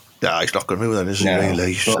 No, he's not going to then, is he?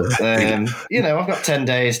 Really? But, I've got 10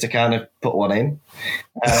 days to kind of put one in.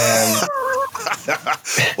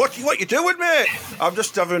 What you doing, mate? I'm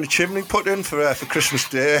just having a chimney put in for Christmas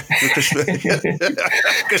Day, for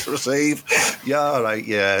Christmas Eve. Yeah, all right,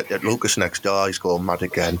 yeah. Lucas next door, he's going mad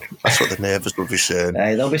again. That's what the neighbours will be saying.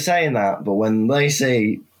 Hey, they'll be saying that, but when they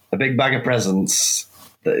see a big bag of presents,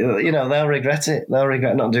 they'll regret it. They'll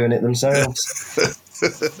regret not doing it themselves.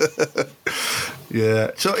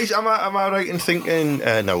 Yeah. So am I right in thinking?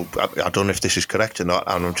 No, I don't know if this is correct or not.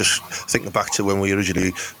 And I'm just thinking back to when we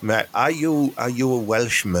originally met. Are you a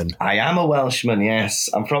Welshman? I am a Welshman. Yes,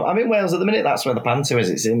 I'm in Wales at the minute. That's where the Panto is.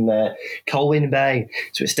 It's in Colwyn Bay,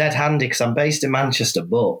 so it's dead handy because I'm based in Manchester,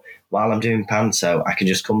 but while I'm doing Panto, I can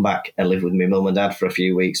just come back and live with my mum and dad for a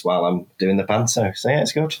few weeks while I'm doing the Panto. So, yeah,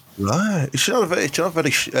 it's good. Right. It's not a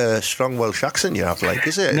very strong Welsh accent you have, like,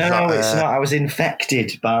 is it? No, it's not. I was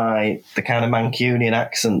infected by the kind of Mancunian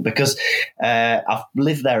accent because I've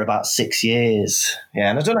lived there about 6 years. Yeah,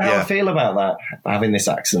 and I don't know how I feel about that, having this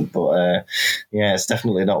accent, but, it's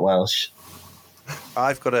definitely not Welsh.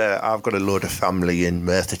 I've got a load of family in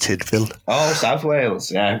Merthyr Tydfil. Oh, South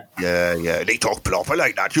Wales, yeah. Yeah. They talk proper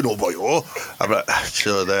like that, boy.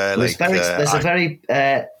 So they're like... There's a very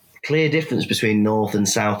clear difference between North and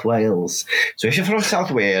South Wales. So if you're from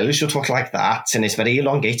South Wales, you'll talk like that, and it's very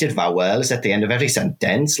elongated vowels at the end of every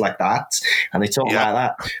sentence, like that, and they talk like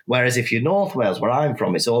that. Whereas if you're North Wales, where I'm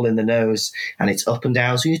from, it's all in the nose, and it's up and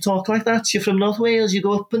down, so you talk like that. You're from North Wales, you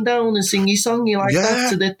go up and down and sing your song, you like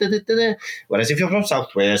that. Whereas if you're from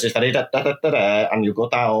South Wales, it's very da-da-da-da-da, and you go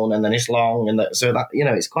down, and then it's long, and so that,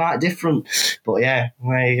 it's quite different. But yeah,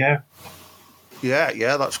 there you go.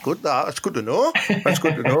 Yeah, that's good. That's good to know.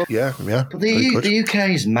 Yeah. But the UK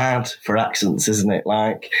is mad for accents, isn't it?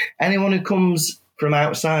 Like, anyone who comes from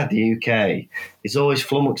outside the UK is always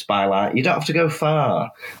flummoxed by, like, you don't have to go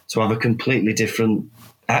far to have a completely different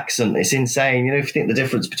accent. It's insane. If you think the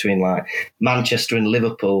difference between, like, Manchester and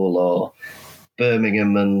Liverpool or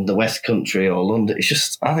Birmingham and the West Country or London,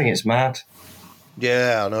 I think it's mad.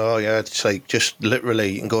 Yeah, I know, yeah. It's like just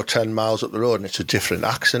literally you can go 10 miles up the road and it's a different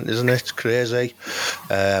accent, isn't it? It's crazy.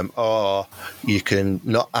 Or you can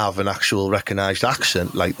not have an actual recognised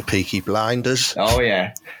accent like the Peaky Blinders. Oh,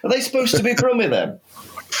 yeah. Are they supposed to be Brummy then?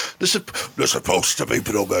 They're supposed to be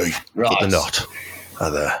Brummy, right. But they're not,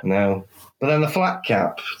 are they? No. But then the flat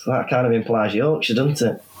cap, so that kind of implies Yorkshire, doesn't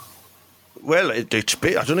it? Well, I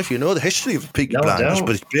don't know if you know the history of Peaky Blinders,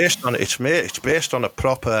 but it's based on a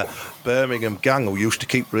proper Birmingham gang who used to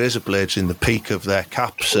keep razor blades in the peak of their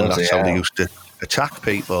caps, and that's how they used to attack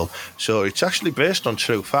people. So it's actually based on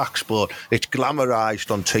true facts, but it's glamorized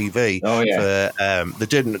on TV. Oh yeah. They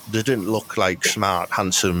didn't look like smart,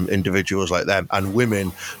 handsome individuals like them, and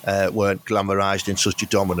women weren't glamorized in such a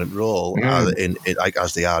dominant role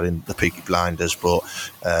as they are in the Peaky Blinders. But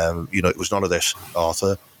it was none of this,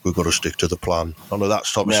 Arthur. We've got to stick to the plan. None of that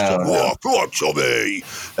sort of stuff. Oh, come on, Tommy!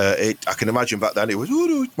 I can imagine back then it was,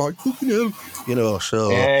 it's my cooking hill, So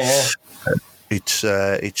it's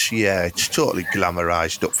totally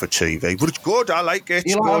glamorised up for TV, but it's good. I like it.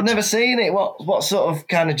 I've never seen it. What sort of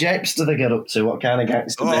kind of japes do they get up to? What kind of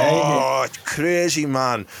gangster behaviour? Oh, it's crazy,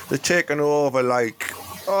 man. They're taking over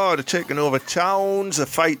towns. They're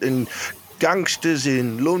fighting gangsters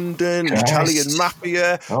in London, Italian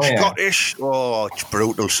mafia, Scottish. Oh, it's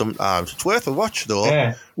brutal sometimes. It's worth a watch, though.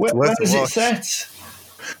 Yeah. Where is it set?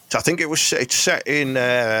 I think it's set in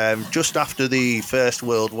just after the First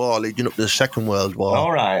World War, leading up to the Second World War.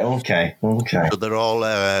 All right, okay. So they're all...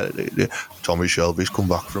 Tommy Shelby's come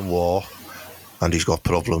back from war, and he's got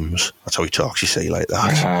problems. That's how he talks, you see, like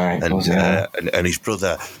that. Right, and his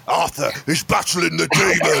brother, Arthur, is battling the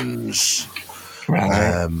demons.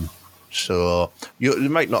 Right. So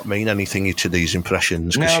it might not mean anything to these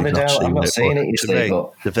impressions. No, they don't. I've not seen it,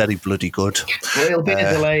 they're very bloody good. Well, it'll be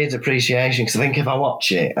a delayed appreciation, because I think if I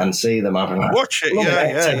watch it and see them, I'll be like, watch it,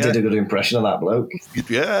 Ted did a good impression of that bloke.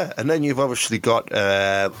 Yeah, and then you've obviously got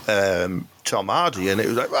Tom Hardy, and it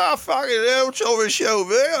was like, oh, fucking hell, Thomas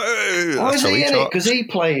Shelby. Oh, is he in it? Because he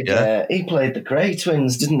played the Grey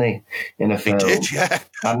Twins, didn't he? In a film. He did, yeah.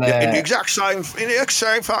 And, in the exact same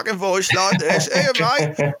fucking voice like this. Hey,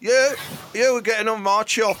 mate, yeah, we're getting on my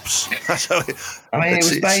chops. I mean, it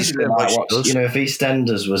was basically like what, if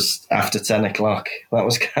EastEnders was after 10 o'clock. That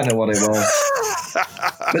was kind of what it was.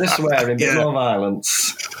 Bit of swearing, bit more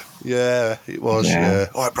violence. Yeah, it was, yeah.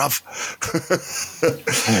 All right, bruv.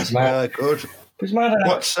 It's mad. Good. It's mad.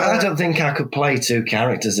 I don't think I could play two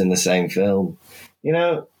characters in the same film.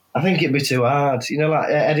 I think it'd be too hard.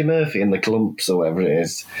 Like Eddie Murphy in The Clumps or whatever it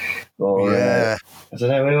is. Or, I don't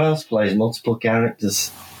know, who else plays multiple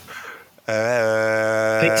characters?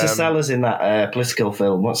 Peter Sellers in that political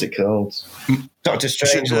film. What's it called? Dr.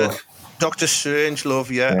 Strangelove. Dr.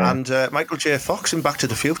 Strangelove, yeah. And Michael J. Fox in Back to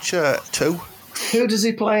the Future too. Who does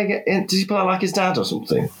he play? Does he play like his dad or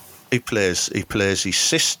something? He plays his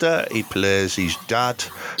sister. He plays his dad.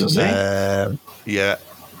 Does he? Yeah.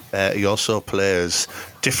 He also plays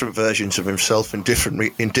different versions of himself in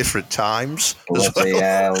different times as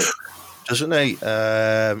well. Doesn't he?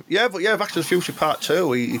 Back to the Future Part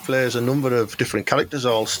 2, he plays a number of different characters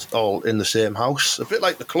all in the same house. A bit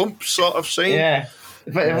like the Clumps sort of scene. Yeah.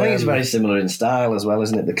 But I think it's very similar in style as well,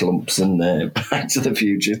 isn't it? The Clumps and Back to the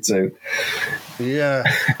Future too. Yeah.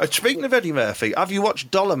 Speaking of Eddie Murphy, have you watched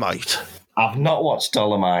Dolomite? I've not watched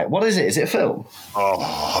Dolomite. What is it? Is it a film?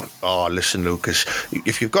 Oh, listen, Lucas.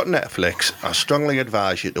 If you've got Netflix, I strongly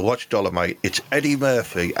advise you to watch Dolomite. It's Eddie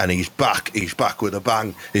Murphy, and he's back. He's back with a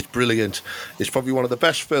bang. It's brilliant. It's probably one of the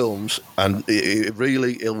best films, and it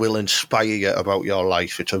will inspire you about your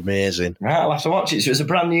life. It's amazing. Right, I'll have to watch it. So it's a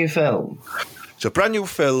brand new film. It's a brand new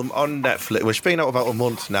film on Netflix. It's been out about a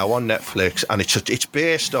month now on Netflix, and it's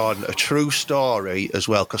based on a true story as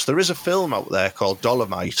well, because there is a film out there called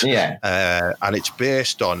Dolomite, and it's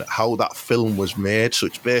based on how that film was made. So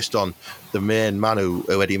it's based on the main man who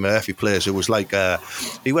Eddie Murphy plays, who was like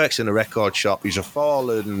he works in a record shop. He's a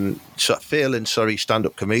failing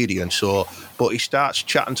stand-up comedian. But he starts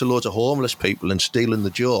chatting to loads of homeless people and stealing the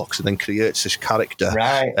jokes, and then creates this character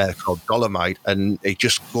called Dolomite, and he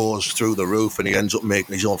just goes through the roof, and he ends up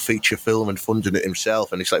making his own feature film and funding it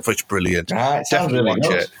himself. And it's brilliant. Right, definitely really watch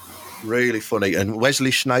good. it. Really funny, and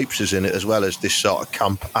Wesley Snipes is in it as well as this sort of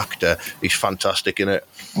camp actor. He's fantastic in it.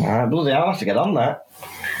 Right, bloody, I'll have to get on that.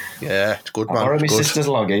 Yeah, it's good, man. Borrow my sister's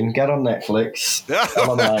login. Get on Netflix.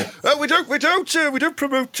 We don't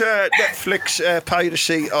promote Netflix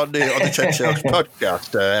piracy on the 10 Sales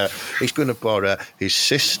podcast. He's going to borrow his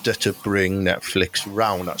sister to bring Netflix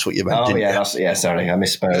round. That's what you meant. Oh yeah, sorry, I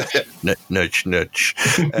misspoke. nudge.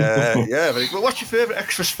 Yeah, very good. What's your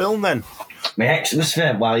favourite Xmas film then? My Xmas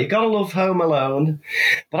film. Well, you gotta love Home Alone,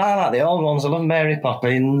 but I like the old ones. I love Mary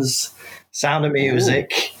Poppins, Sound of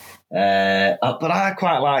Music. Ooh. But I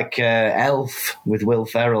quite like Elf with Will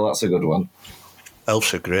Ferrell. That's a good one.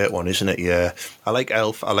 Elf's a great one, isn't it? Yeah. I like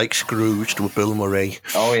Elf. I like Scrooged with Bill Murray.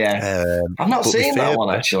 Oh, yeah. I've not seen that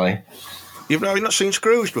one, actually. You've not seen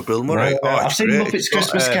Scrooged with Bill Murray? No, I've seen Muppets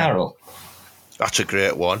Christmas Carol. That's a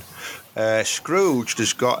great one. Scrooged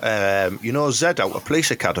has got, Zed out of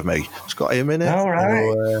Police Academy. It's got him in it. Oh,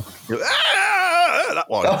 right. That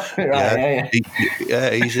one. Oh, right,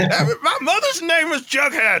 he's in. My mother's name was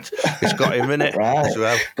Jughead. It's got him in it as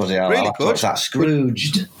well. Really good. What's that?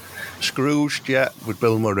 Scrooged, yeah, with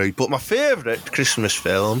Bill Murray. But my favourite Christmas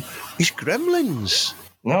film is Gremlins.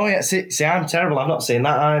 No, yeah. See, I'm terrible. I've not seen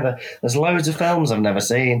that either. There's loads of films I've never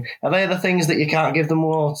seen. Are they the things that you can't give them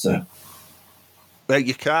water?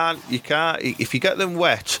 You can't. If you get them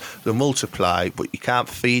wet, they'll multiply, but you can't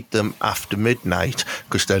feed them after midnight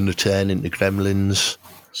because then they turn into gremlins.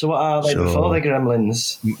 So what are they before the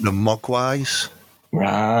gremlins? The Mogwais.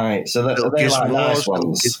 Right. So they're like nice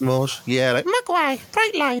ones. Gizmos. Yeah, like Mogwai,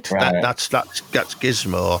 bright light. Right. That's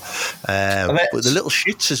Gizmo. But the little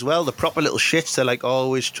shits as well, the proper little shits, they're like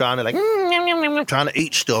always trying to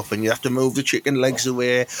eat stuff, and you have to move the chicken legs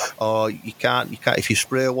away, or you can't. If you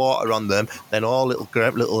spray water on them, then all little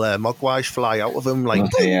Mogwais fly out of them like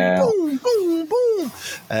boom, boom, boom.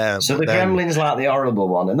 So the gremlins like the horrible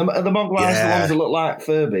one, and the Mogwais the ones that look like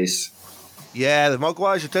Furbies. Yeah, the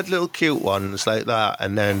Mogwais are dead little cute ones like that,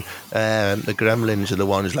 and then the gremlins are the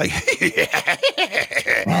ones like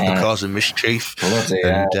causing mischief,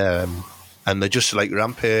 and they just like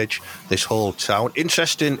rampage this whole town.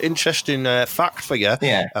 Interesting fact for you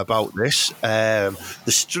about this: the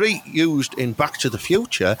street used in Back to the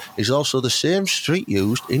Future is also the same street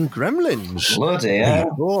used in Gremlins. Bloody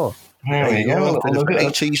hell! There we go. A bit of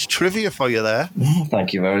 80s trivia for you there.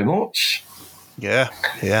 Thank you very much. Yeah,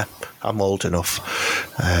 I'm old enough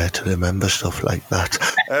to remember stuff like that.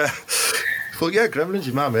 But yeah, Gremlins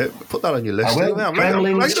is my mate. Put that on your list. I will. I'm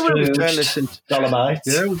Gremlins, like the way we've turned this Scrooge, into Dolomite.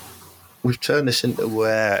 Yeah, we've turned this into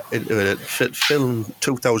a film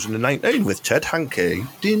 2019 with Ted Hankey.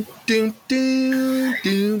 Ding, ding, ding,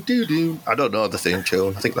 ding, ding, ding. I don't know the theme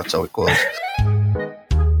tune. I think that's how it goes.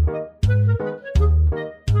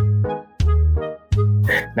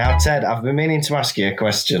 Now, Ted, I've been meaning to ask you a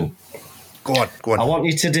question. Go on. I want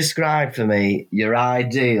you to describe for me your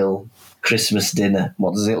ideal Christmas dinner.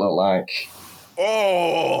 What does it look like?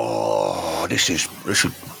 Oh, this is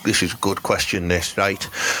a good question. This right?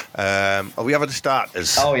 Are we having the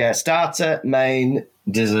starters? Oh yeah, starter, main,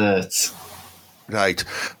 dessert. Right.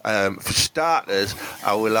 For starters,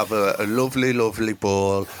 I will have a lovely, lovely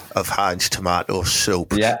bowl of Heinz tomato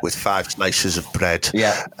soup with 5 slices of bread.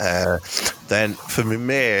 Yeah. Then for my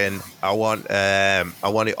main, I want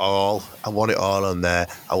it all. I want it all on there.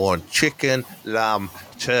 I want chicken, lamb,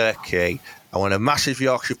 turkey. I want a massive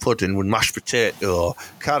Yorkshire pudding with mashed potato,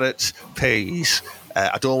 carrots, peas.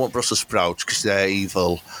 I don't want Brussels sprouts because they're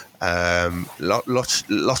evil. Lots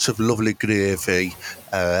of lovely gravy.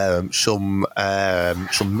 Some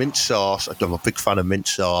mint sauce. I'm a big fan of mint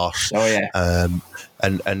sauce. Oh yeah.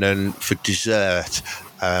 And then for dessert,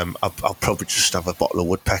 I'll probably just have a bottle of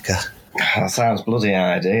Woodpecker. That sounds bloody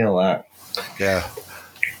ideal. That. Yeah.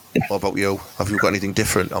 What about you? Have you got anything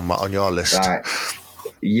different on your list? Right.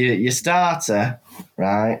 Your starter,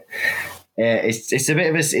 right? It's a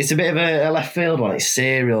bit of a left field one. It's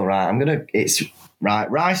cereal, right? It's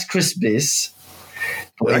Rice Krispies.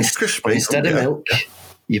 Rice Krispies. But instead of milk,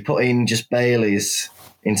 you put in just Baileys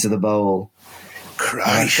into the bowl.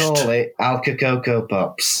 Christ. And I call it Alka Cocoa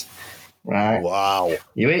Pops. Right? Wow.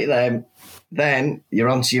 You eat them, then you're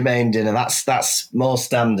on to your main dinner. That's more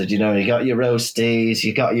standard, you know. You got your roasties,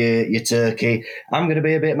 you got your turkey. I'm going to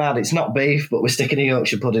be a bit mad. It's not beef, but we're sticking a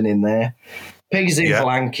Yorkshire pudding in there. Pigs in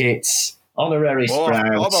blankets, honorary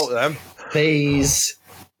sprouts. What about them? Peas,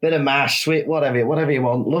 bit of mash, sweet, whatever you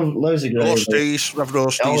want. Loads of gravy. Roasties, have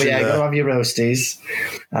roasties. Oh yeah, in there. go have your roasties.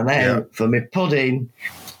 And then for me pudding,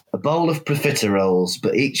 a bowl of profiteroles,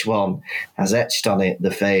 but each one has etched on it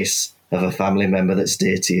the face of a family member that's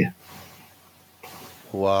dear to you.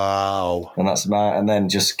 Wow. And then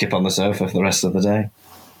just skip on the sofa for the rest of the day.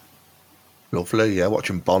 Lovely, yeah,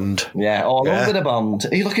 watching Bond. Yeah, a little bit of Bond.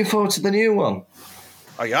 Are you looking forward to the new one?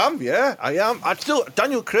 I am.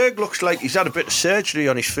 Daniel Craig looks like he's had a bit of surgery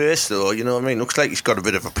on his face, though. You know what I mean? Looks like he's got a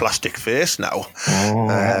bit of a plastic face now.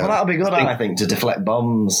 Well, that'll be good, I think, to deflect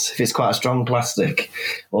bombs if it's quite a strong plastic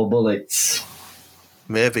or bullets.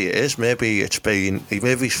 Maybe it is. Maybe his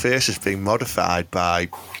face has been modified by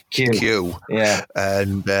Q. Yeah.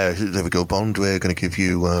 And there we go, Bond. We're going to give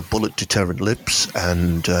you bullet deterrent lips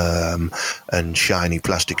and shiny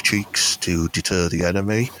plastic cheeks to deter the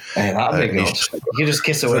enemy. Hey, that'd be good. You just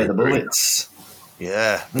kiss away the bullets.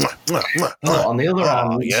 Yeah. But on the other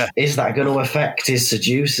hand, is that going to affect his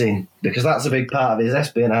seducing? Because that's a big part of his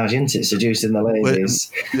espionage, isn't it? Seducing the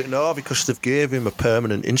ladies. No, because they've gave him a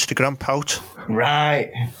permanent Instagram pout.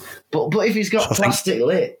 Right. But if he's got plastic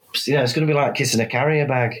lips, it's going to be like kissing a carrier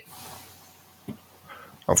bag.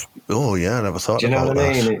 I never thought about that. Do you know what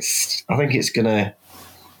I mean? I think it's going to...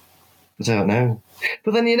 I don't know.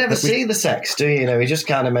 But then you never see the sex, do you? He just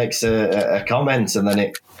kind of makes a comment and then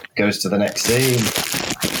it goes to the next scene.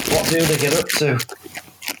 What do they get up to?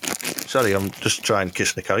 Sorry, I'm just trying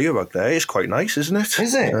kissing the carrier bag there. It's quite nice, isn't it?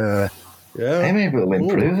 Is it? Yeah. Hey, maybe it'll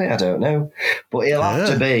improve it, I don't know. But it'll have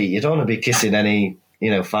to be, you don't want to be kissing any,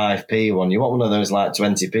 5p one. You want one of those like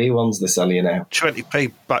 20p ones they sell you now.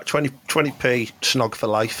 20p, back 20p snog for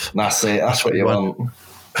life. That's it, that's what you want.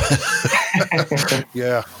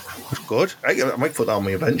 Yeah. That's good. I might put that on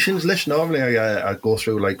my inventions list. Normally, I go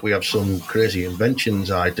through we have some crazy inventions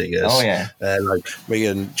ideas. Oh yeah. Like me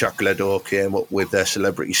and Jack Leto came up with their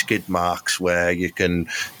celebrity skid marks, where you can,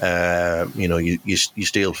 you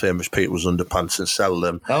steal famous people's underpants and sell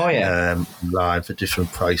them. Oh yeah. Online for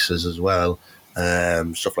different prices as well.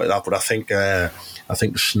 Stuff like that. But I think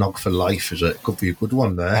Snog for Life could be a good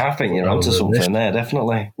one there. I think you're onto something there,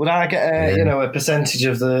 definitely. Would I get a percentage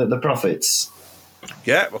of the profits?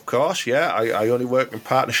 Yeah, of course. Yeah, I only work in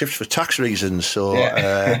partnerships for tax reasons, so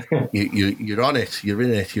you're on it. You're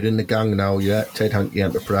in it. You're in the gang now. Yeah, Ted Hankey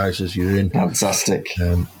Enterprises. You're in. Fantastic.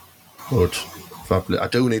 Good. Fabulous. I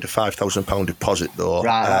do need a £5,000 deposit though.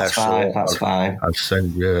 Right, that's fine. That's fine. I'll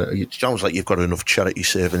send you. It sounds like you've got enough charity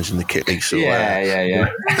savings in the kitty. So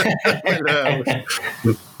yeah.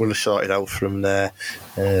 We'll sort it out from there.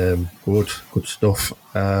 Good stuff.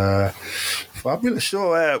 Fabulous.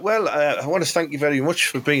 So, I want to thank you very much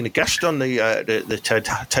for being a guest on the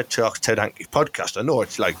TED Talks, Ted Hankey podcast. I know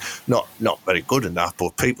it's like not very good in that,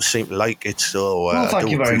 but people seem to like it. So,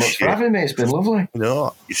 thank you very much for having me. It's been lovely.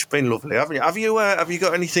 No, it's been lovely, haven't you? Have you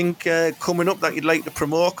got anything coming up that you'd like to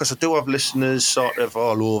promote? Because I do have listeners sort of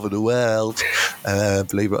all over the world,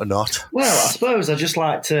 believe it or not. Well, I suppose I'd just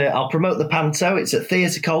like to. I'll promote the Panto. It's at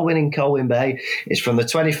Theatre Colwyn in Colwyn Bay. It's from the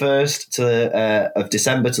 21st of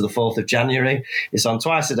December to the 4th of January. It's on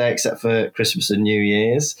twice a day except for Christmas and New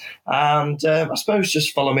Year's. And I suppose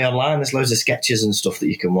just follow me online. There's loads of sketches and stuff that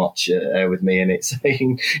you can watch with me in it. So you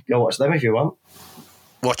can go watch them if you want.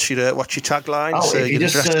 What's your tagline? Oh, if you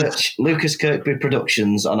just search Lucas Kirkby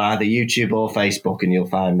Productions on either YouTube or Facebook and you'll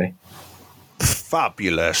find me.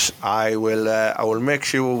 Fabulous. I will make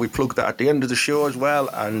sure we plug that at the end of the show as well,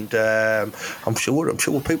 and I'm sure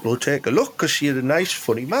people will take a look because you're a nice,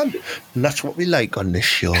 funny man, and that's what we like on this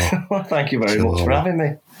show. Well, thank you very much for having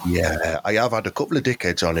me. Yeah, I have had a couple of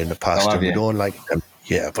dickheads on in the past, and we don't like them.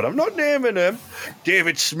 Yeah, but I'm not naming him.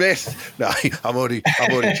 David Smith. No, I'm only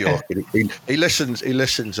joking. He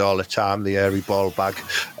listens all the time. The airy ball bag.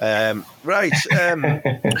 Right.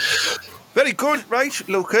 Very good, right,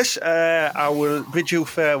 Lucas. I will bid you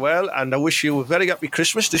farewell, and I wish you a very happy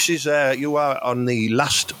Christmas. This is you are on the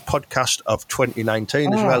last podcast of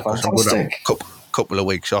 2019 as well, because I'm going to have a couple of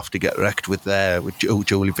weeks off to get wrecked with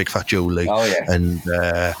Julie, Big Fat Julie. Oh yeah, and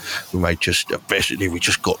we might just we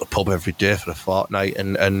just go to the pub every day for a fortnight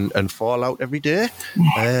and fall out every day.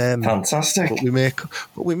 Fantastic. But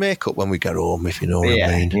we make up when we get home, if you know what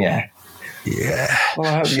I mean. Yeah.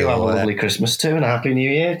 Well, I hope you have a lovely Christmas too, and a happy New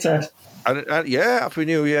Year, Ted. Yeah, Happy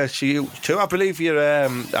New Year to you too. I believe you're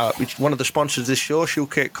one of the sponsors of this show,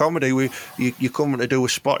 Shoecake Comedy. You're coming to do a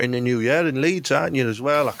spot in the new year in Leeds, aren't you, as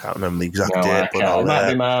well? I can't remember the exact date. But it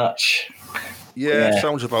might be March. Yeah,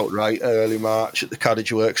 sounds about right. Early March at the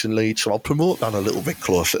Carriage Works in Leeds. So I'll promote that a little bit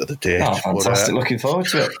closer to the date. Oh, fantastic. Looking forward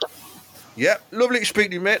to it. Yeah, lovely to speak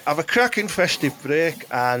to you, mate. Have a cracking festive break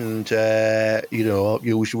and,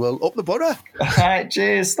 usual, up the butter. All right,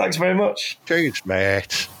 cheers. Thanks very much. Cheers,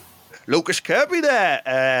 mate. Lucas Kirkby there.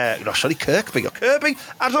 Kirkby or Kirby.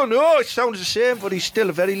 I don't know. It sounds the same, but he's still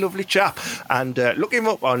a very lovely chap. And look him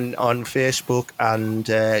up on Facebook and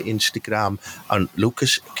Instagram on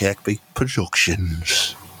Lucas Kirkby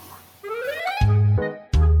Productions.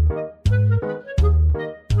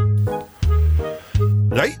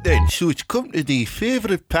 Right then, so it's come to the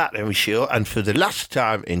favourite part of my show, and for the last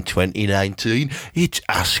time in 2019, it's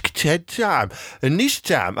Ask Ted time. And this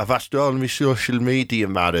time, I've asked all my social media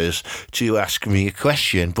matters to ask me a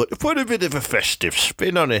question, but to put a bit of a festive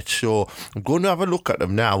spin on it, so I'm going to have a look at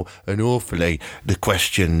them now, and hopefully the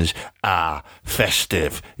questions are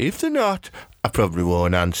festive. If they're not, I probably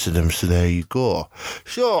won't answer them, so there you go.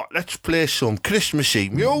 So, let's play some Christmassy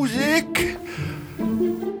music.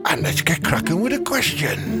 And let's get cracking with the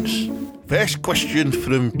questions. First question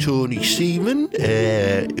from Tony Seaman.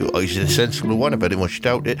 He's a sensible one, I very much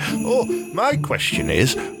doubt it. Oh, my question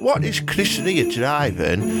is, what is Chris Rea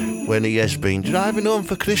driving when he has been driving home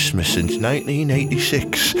for Christmas since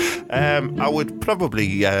 1986? I would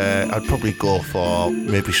probably, I'd probably go for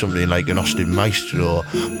maybe something like an Austin Maestro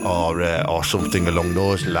or something along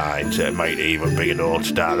those lines. It might even be an Old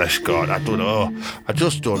Star Escort. I don't know. I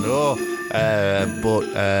just don't know. But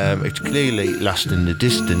it's clearly lasting the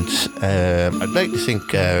distance. I'd like to think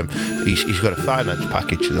he's got a finance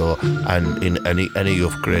package though, and he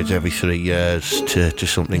upgrades every 3 years to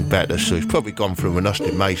something better. So he's probably gone from an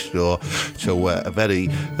Austin Maestro to a very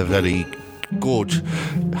good,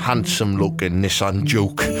 handsome-looking Nissan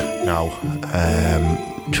Juke now.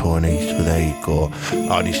 Tony, so there you go.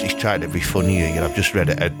 Oh, he's trying to be funny here. I've just read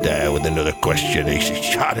ahead there with another question. He's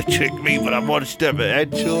trying to trick me, but I'm one step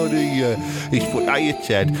ahead, Tony. He's put, "Hiya,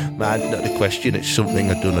 Ted. Man, not a question. It's something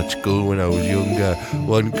I'd done at school when I was younger.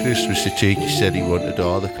 One Christmas, the teacher said he wanted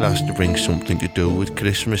all the class to bring something to do with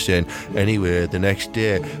Christmas in. Anyway, the next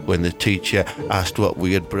day, when the teacher asked what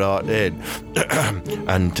we had brought in,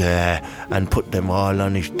 and put them all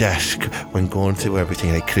on his desk when going through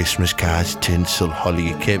everything like Christmas cards, tinsel,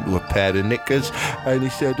 holly, came to a pair of knickers, and he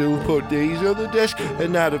said, "Who put these on the desk?"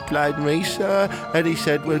 And I replied, "Me, sir." And he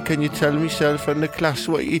said, "Well, can you tell myself and the class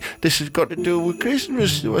what this has got to do with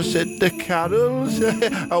Christmas?" So I said, "The carols."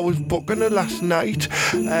 I was booking it last night.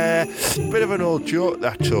 Bit of an old joke,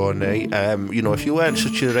 that, Tony. If you weren't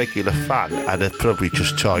such a regular fan, I'd have probably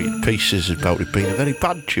just tore you to pieces about it being a very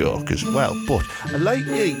bad joke as well. But I like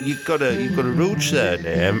you. You've got a rude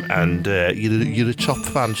surname, and you're a top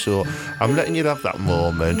fan, so I'm letting you have that moment.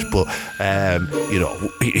 moment, but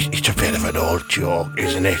it's a bit of an old joke,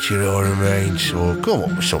 isn't it? You know what I mean? So come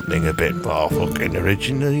up with something a bit more fucking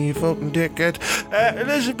original, you fucking dickhead.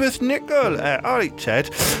 Elizabeth Nicol, alright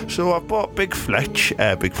Ted, so I bought Big Fletch.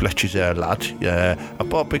 Big Fletch is our lad. I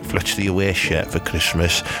bought Big Fletch the away shirt for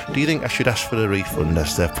Christmas. Do you think I should ask for a refund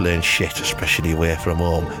as they're playing shit, especially away from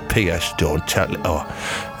home? P.S. Don't tell it.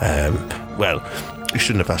 Well, you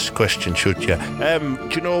shouldn't have asked the question, should you? Do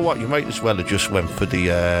you know what? You might as well have just went for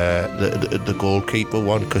the goalkeeper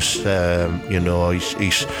one, because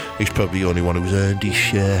he's probably the only one who's earned his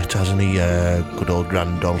shirt, hasn't he? Good old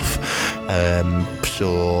Randolph.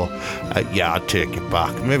 I'd take it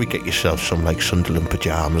back. Maybe get yourself some like Sunderland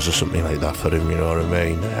pyjamas or something like that for him. You know what I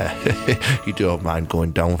mean? You don't mind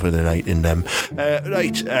going down for the night in them.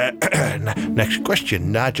 Right. Next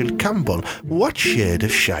question, Nigel Campbell. What shade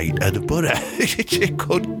of shite are the Borough? It's a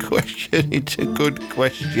good question.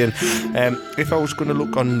 If I was going to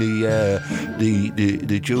look on the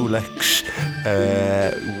Dulex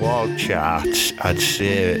wall charts, I'd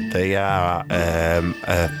say they are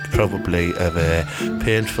probably of a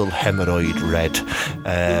painful hemorrhoid red,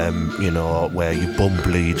 where your bum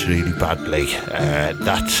bleeds really badly.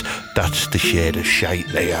 That's the shade of shite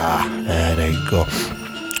they are. There you go.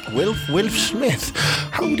 Wilf Smith,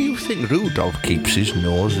 how do you think Rudolph keeps his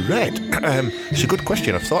nose red? It's a good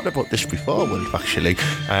question. I've thought about this before, Wilf, actually,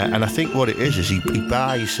 and I think what it is he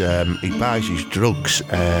buys his drugs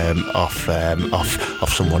off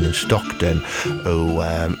someone in Stockton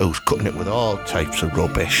who's cutting it with all types of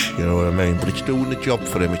rubbish. You know what I mean? But it's doing the job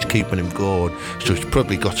for him. It's keeping him going. So he's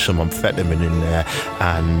probably got some amphetamine in there,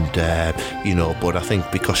 and But I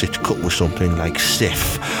think because it's cut with something like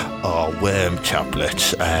Sif or worm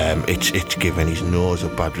tablets. It's giving his nose a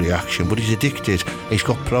bad reaction, but he's addicted. He's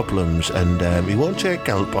got problems, and he won't take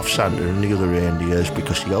help off Santa and the other reindeers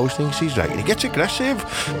because he always thinks he's right. And he gets aggressive,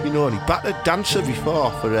 and he battered Dancer before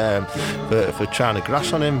for trying to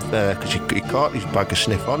grass on him because he caught his bag of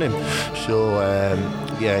sniff on him. So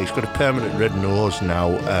he's got a permanent red nose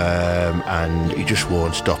now, and he just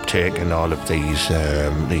won't stop taking all of these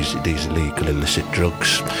illegal illicit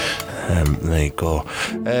drugs. There you go.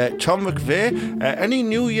 Tom McVeigh, any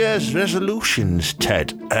New Year's resolutions,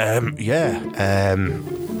 Ted?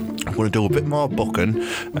 I'm going to do a bit more booking.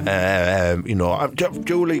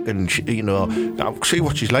 Julie can, I'll see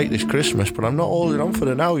what she's like this Christmas, but I'm not holding on for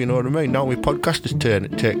her now, you know what I mean? Now my podcast is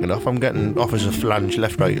taking off. I'm getting offers of flange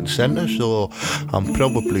left, right and centre, so I'm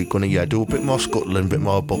probably going to, do a bit more scuttling, a bit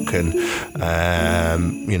more booking. I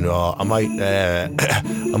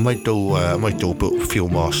might do a few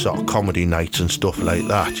more sort of comedy nights and stuff like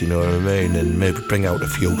that, you know what I mean? And maybe bring out a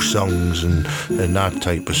few songs and that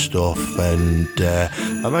type of stuff. And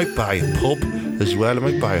I might buy a pub as well. I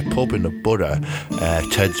might buy a pub in the Borough,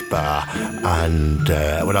 Ted's Bar, and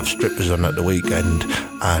we'll have strippers on at the weekend,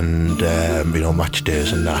 and match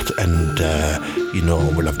days and that, and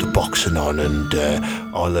we'll have the boxing on, and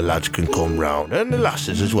all the lads can come round, and the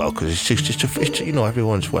lasses as well, because it's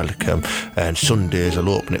everyone's welcome. And Sundays I'll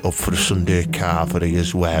open it up for the Sunday carvery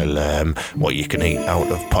as well, what you can eat out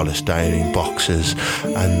of polystyrene boxes,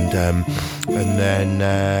 and then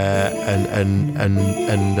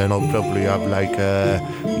I'll probably have like a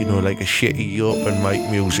shitty open mic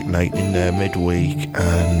music night in there midweek,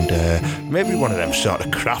 and maybe one of them sort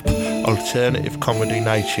of crap alternative comedy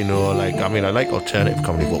nights, I like alternative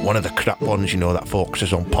comedy, but one of the crap ones, that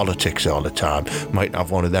focuses on politics all the time, might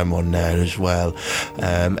have one of them on there as well.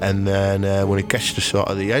 And then when it gets to sort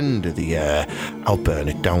of the end of the year, I'll burn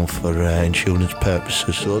it down for insurance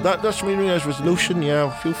purposes. So that's my New Year's resolution.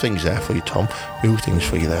 A few things there for you, Tom. A few things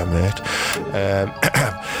for you there, mate.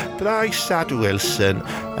 Bryce Sad Wilson,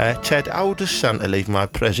 Ted, how does Santa leave my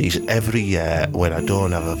prezzies every year when I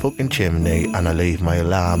don't have a fucking chimney and I leave my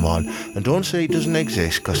alarm on? And don't say he doesn't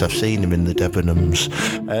exist, because I've seen him in the Debenhams.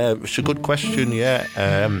 It's a good question,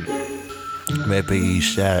 Maybe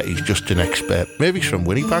he's just an expert. Maybe he's from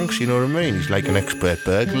Winniebanks, you know what I mean? He's like an expert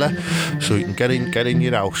burglar, so you can get in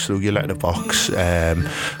your house through your letterbox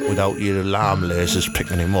without your alarm lasers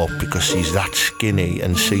picking him up, because he's that skinny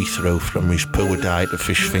and see-through from his poor diet of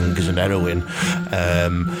fish fingers and heroin,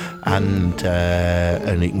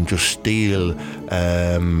 and he can just steal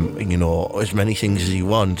as many things as he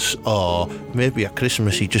wants. Or maybe at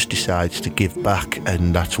Christmas he just decides to give back,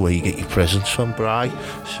 and that's where you get your presents from, Bri.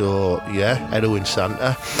 So heroin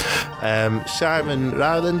Santa. Simon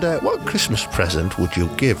Rylander, what Christmas present would you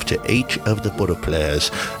give to each of the Borough players?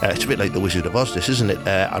 It's a bit like the Wizard of Oz, this, isn't it?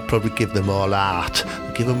 I'd probably give them all art.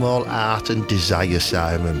 I'd give them all art and desire,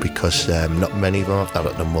 Simon, because not many of them have that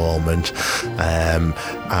at the moment. And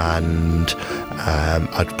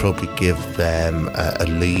I'd probably give them a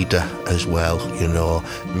leader as well, you know,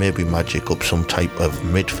 maybe magic up some type of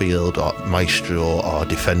midfield or maestro or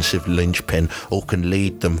defensive linchpin who can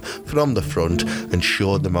lead them from the front and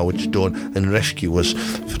show them how it's done and rescue us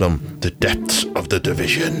from the depths of the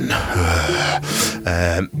division.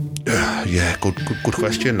 Yeah, good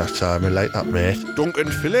question that time. I like that, mate.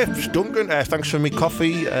 Duncan Phillips. Duncan, thanks for me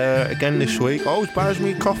coffee again this week. Always buys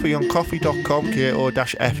me coffee on coffee.com,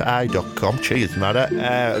 ko-fi.com. Cheers, matter.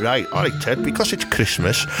 Right, all right, Ted, because it's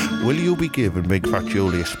Christmas, will you be giving Big Fat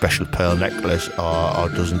Julie a special pearl necklace, or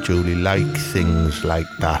doesn't Julie like things like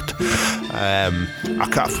that? I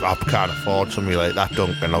can't afford something like that,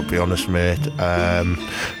 Duncan, I'll be honest, mate.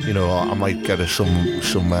 You know, I might get her some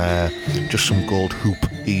gold hoop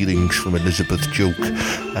earrings from Elizabeth Duke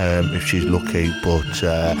if she's lucky, but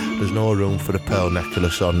there's no room for a pearl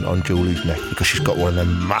necklace on Julie's neck because she's got one of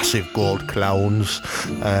them massive gold clowns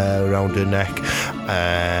around her neck.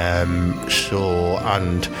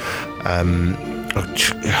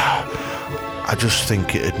 I just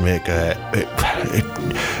think it'd make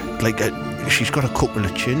she's got a couple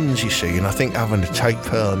of chins, you see, and I think having a tight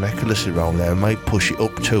pearl necklace around there might push it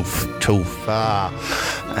up too far.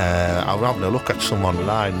 I'm having a look at some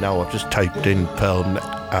online now. I've just typed in pearl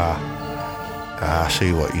I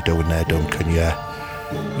see what you're doing there, Duncan. Yeah,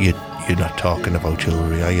 you're not talking about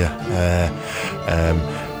jewellery, are you?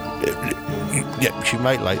 Yeah, she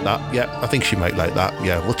might like that. Yeah, I think she might like that.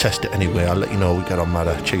 Yeah, we'll test it anyway. I'll let you know we get on,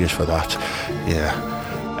 Mara. Cheers for that. Yeah.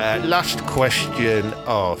 Last question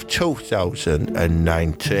of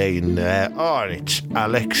 2019. And it's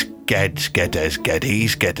Alex Geddes.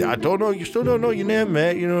 I don't know, you still don't know your name,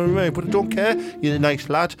 mate, you know what I mean? But I don't care, you're a nice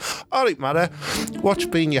lad. Alright, Mara, what's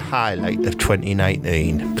been your highlight of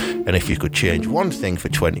 2019? And if you could change one thing for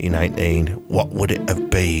 2019, what would it have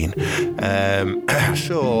been?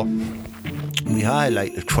 So, my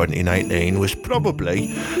highlight of 2019 was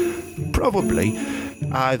probably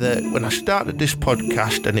either when I started this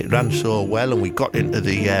podcast and it ran so well and we got into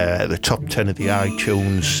the top 10 of the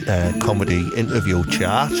iTunes comedy interview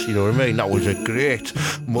charts, you know what I mean? That was a great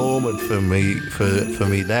moment for me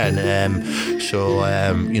then.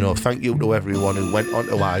 You know, thank you to everyone who went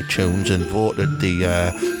onto iTunes and voted the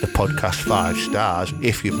podcast 5 stars.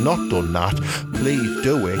 If you've not done that, please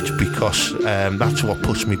do it, because that's what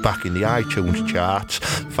puts me back in the iTunes charts,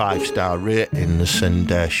 5-star ratings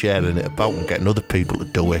and sharing it about and getting other people to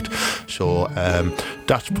do it. So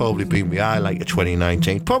that's probably been my highlight of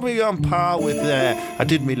 2019. Probably on par with I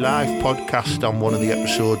did my live podcast on one of the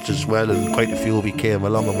episodes as well, and quite a few of you came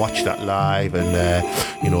along and watched that live, and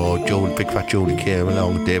you know, Big Fat Julie came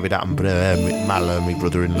along, David Attenborough, Mallow, my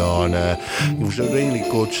brother-in-law, and it was a really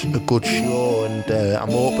good show, and I'm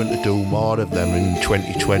hoping to do more of them in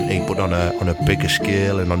 2020, but on a bigger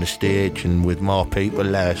scale and on a stage and with more people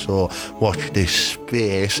there. So watch this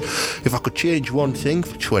space. If I could change one thing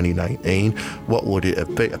for 2019, what would it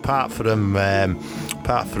have been? Apart from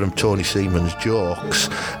Tony Seaman's jokes,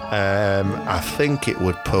 I think it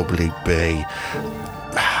would probably be,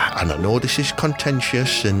 and I know this is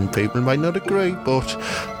contentious and people might not agree, but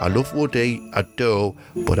I love Woody, I do,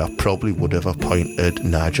 but I probably would have appointed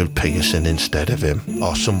Nigel Pearson instead of him,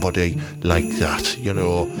 or somebody like that. You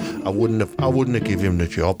know, I wouldn't have given him the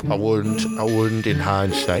job. I wouldn't in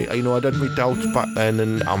hindsight. You know, I'd had my doubts back then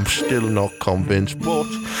and I'm still not convinced, but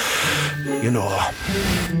you know,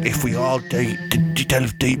 if we all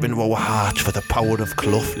delve deep into our hearts for the power of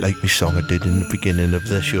Clough, like my song I did in the beginning of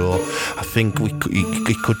the show, I think we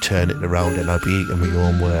could turn it around, and I'll be eating my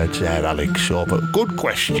own words there, Alex. So, but good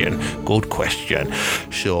question.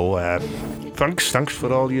 So, thanks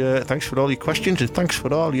for all your questions, and thanks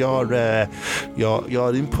for all your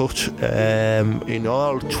input in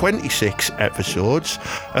all 26 episodes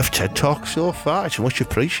of TED Talk so far. It's much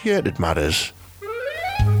appreciated, matters.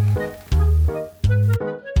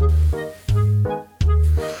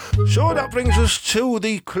 So that brings us to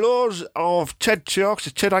the close of TED Talks,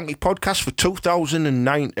 the Ted Hankey podcast for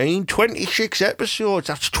 2019. 26 episodes,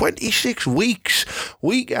 that's 26 weeks.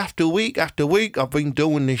 Week after week after week, I've been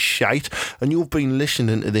doing this shite, and you've been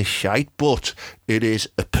listening to this shite, but it is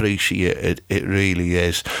appreciated. It really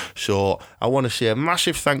is. So I want to say a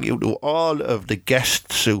massive thank you to all of the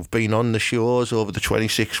guests who've been on the shows over the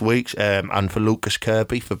 26 weeks, and for Lucas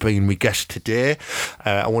Kirby for being my guest today.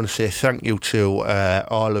 I want to say thank you to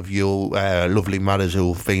all of you you lovely matters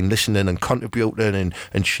who've been listening and contributing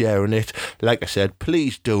and sharing it. Like I said,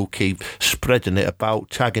 please do keep spreading it about,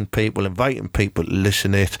 tagging people, inviting people to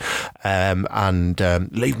listen it, and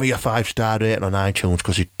leave me a 5-star rating on iTunes,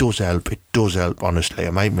 because it does help, honestly.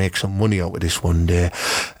 I might make some money out of this one day.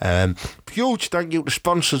 Huge thank you to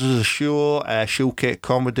sponsors of the show, Shoecake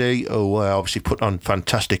Comedy, who obviously put on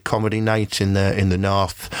fantastic comedy nights in the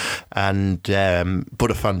north, and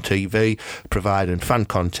Butterfan TV, providing fan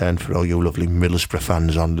content for all you lovely Middlesbrough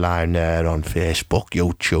fans online there on Facebook,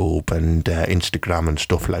 YouTube and Instagram and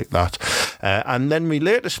stuff like that. And then my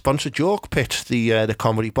latest sponsor, Joke Pit, the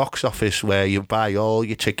comedy box office, where you buy all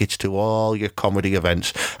your tickets to all your comedy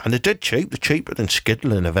events, and they're dead cheap. They're cheaper than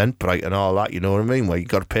Skiddle and Eventbrite and all that, you know what I mean, where you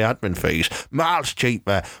got to pay admin fees. Miles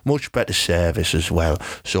cheaper, much better service as well.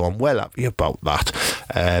 So I'm well happy about that.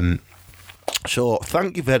 So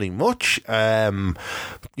thank you very much.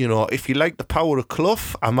 If you like the Power of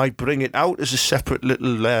Clough, I might bring it out as a separate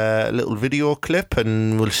little video clip,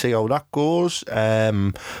 and we'll see how that goes.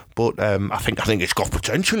 But I think it's got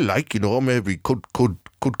potential. Maybe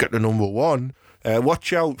could get to number one.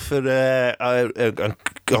 Watch out for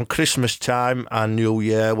on Christmas time and New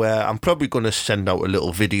Year, where I'm probably going to send out a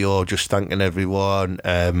little video just thanking everyone,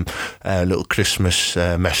 a little Christmas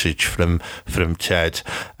message from Ted.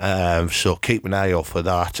 So keep an eye out for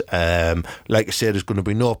that. Like I said, there's going to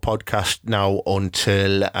be no podcast now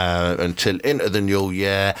until into the New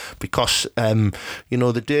Year, because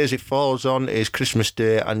the days it falls on is Christmas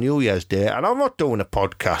Day and New Year's Day, and I'm not doing a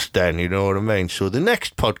podcast then, you know what I mean? So the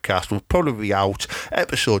next podcast will probably be out,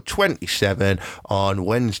 episode 27, on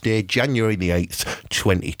Wednesday, January the 8th,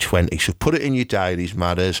 2020. So put it in your diaries,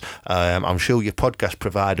 matters. I'm sure your podcast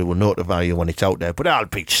provider will notify you when it's out there, but I'll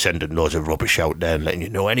be sending loads of rubbish out there and letting you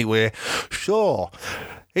know anyway. So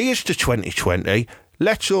here's to 2020.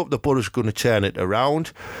 Let's hope the Butters going to turn it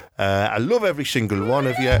around. I love every single one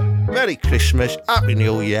of you. Merry Christmas, Happy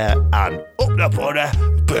New Year, and up the butter,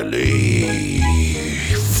 believe.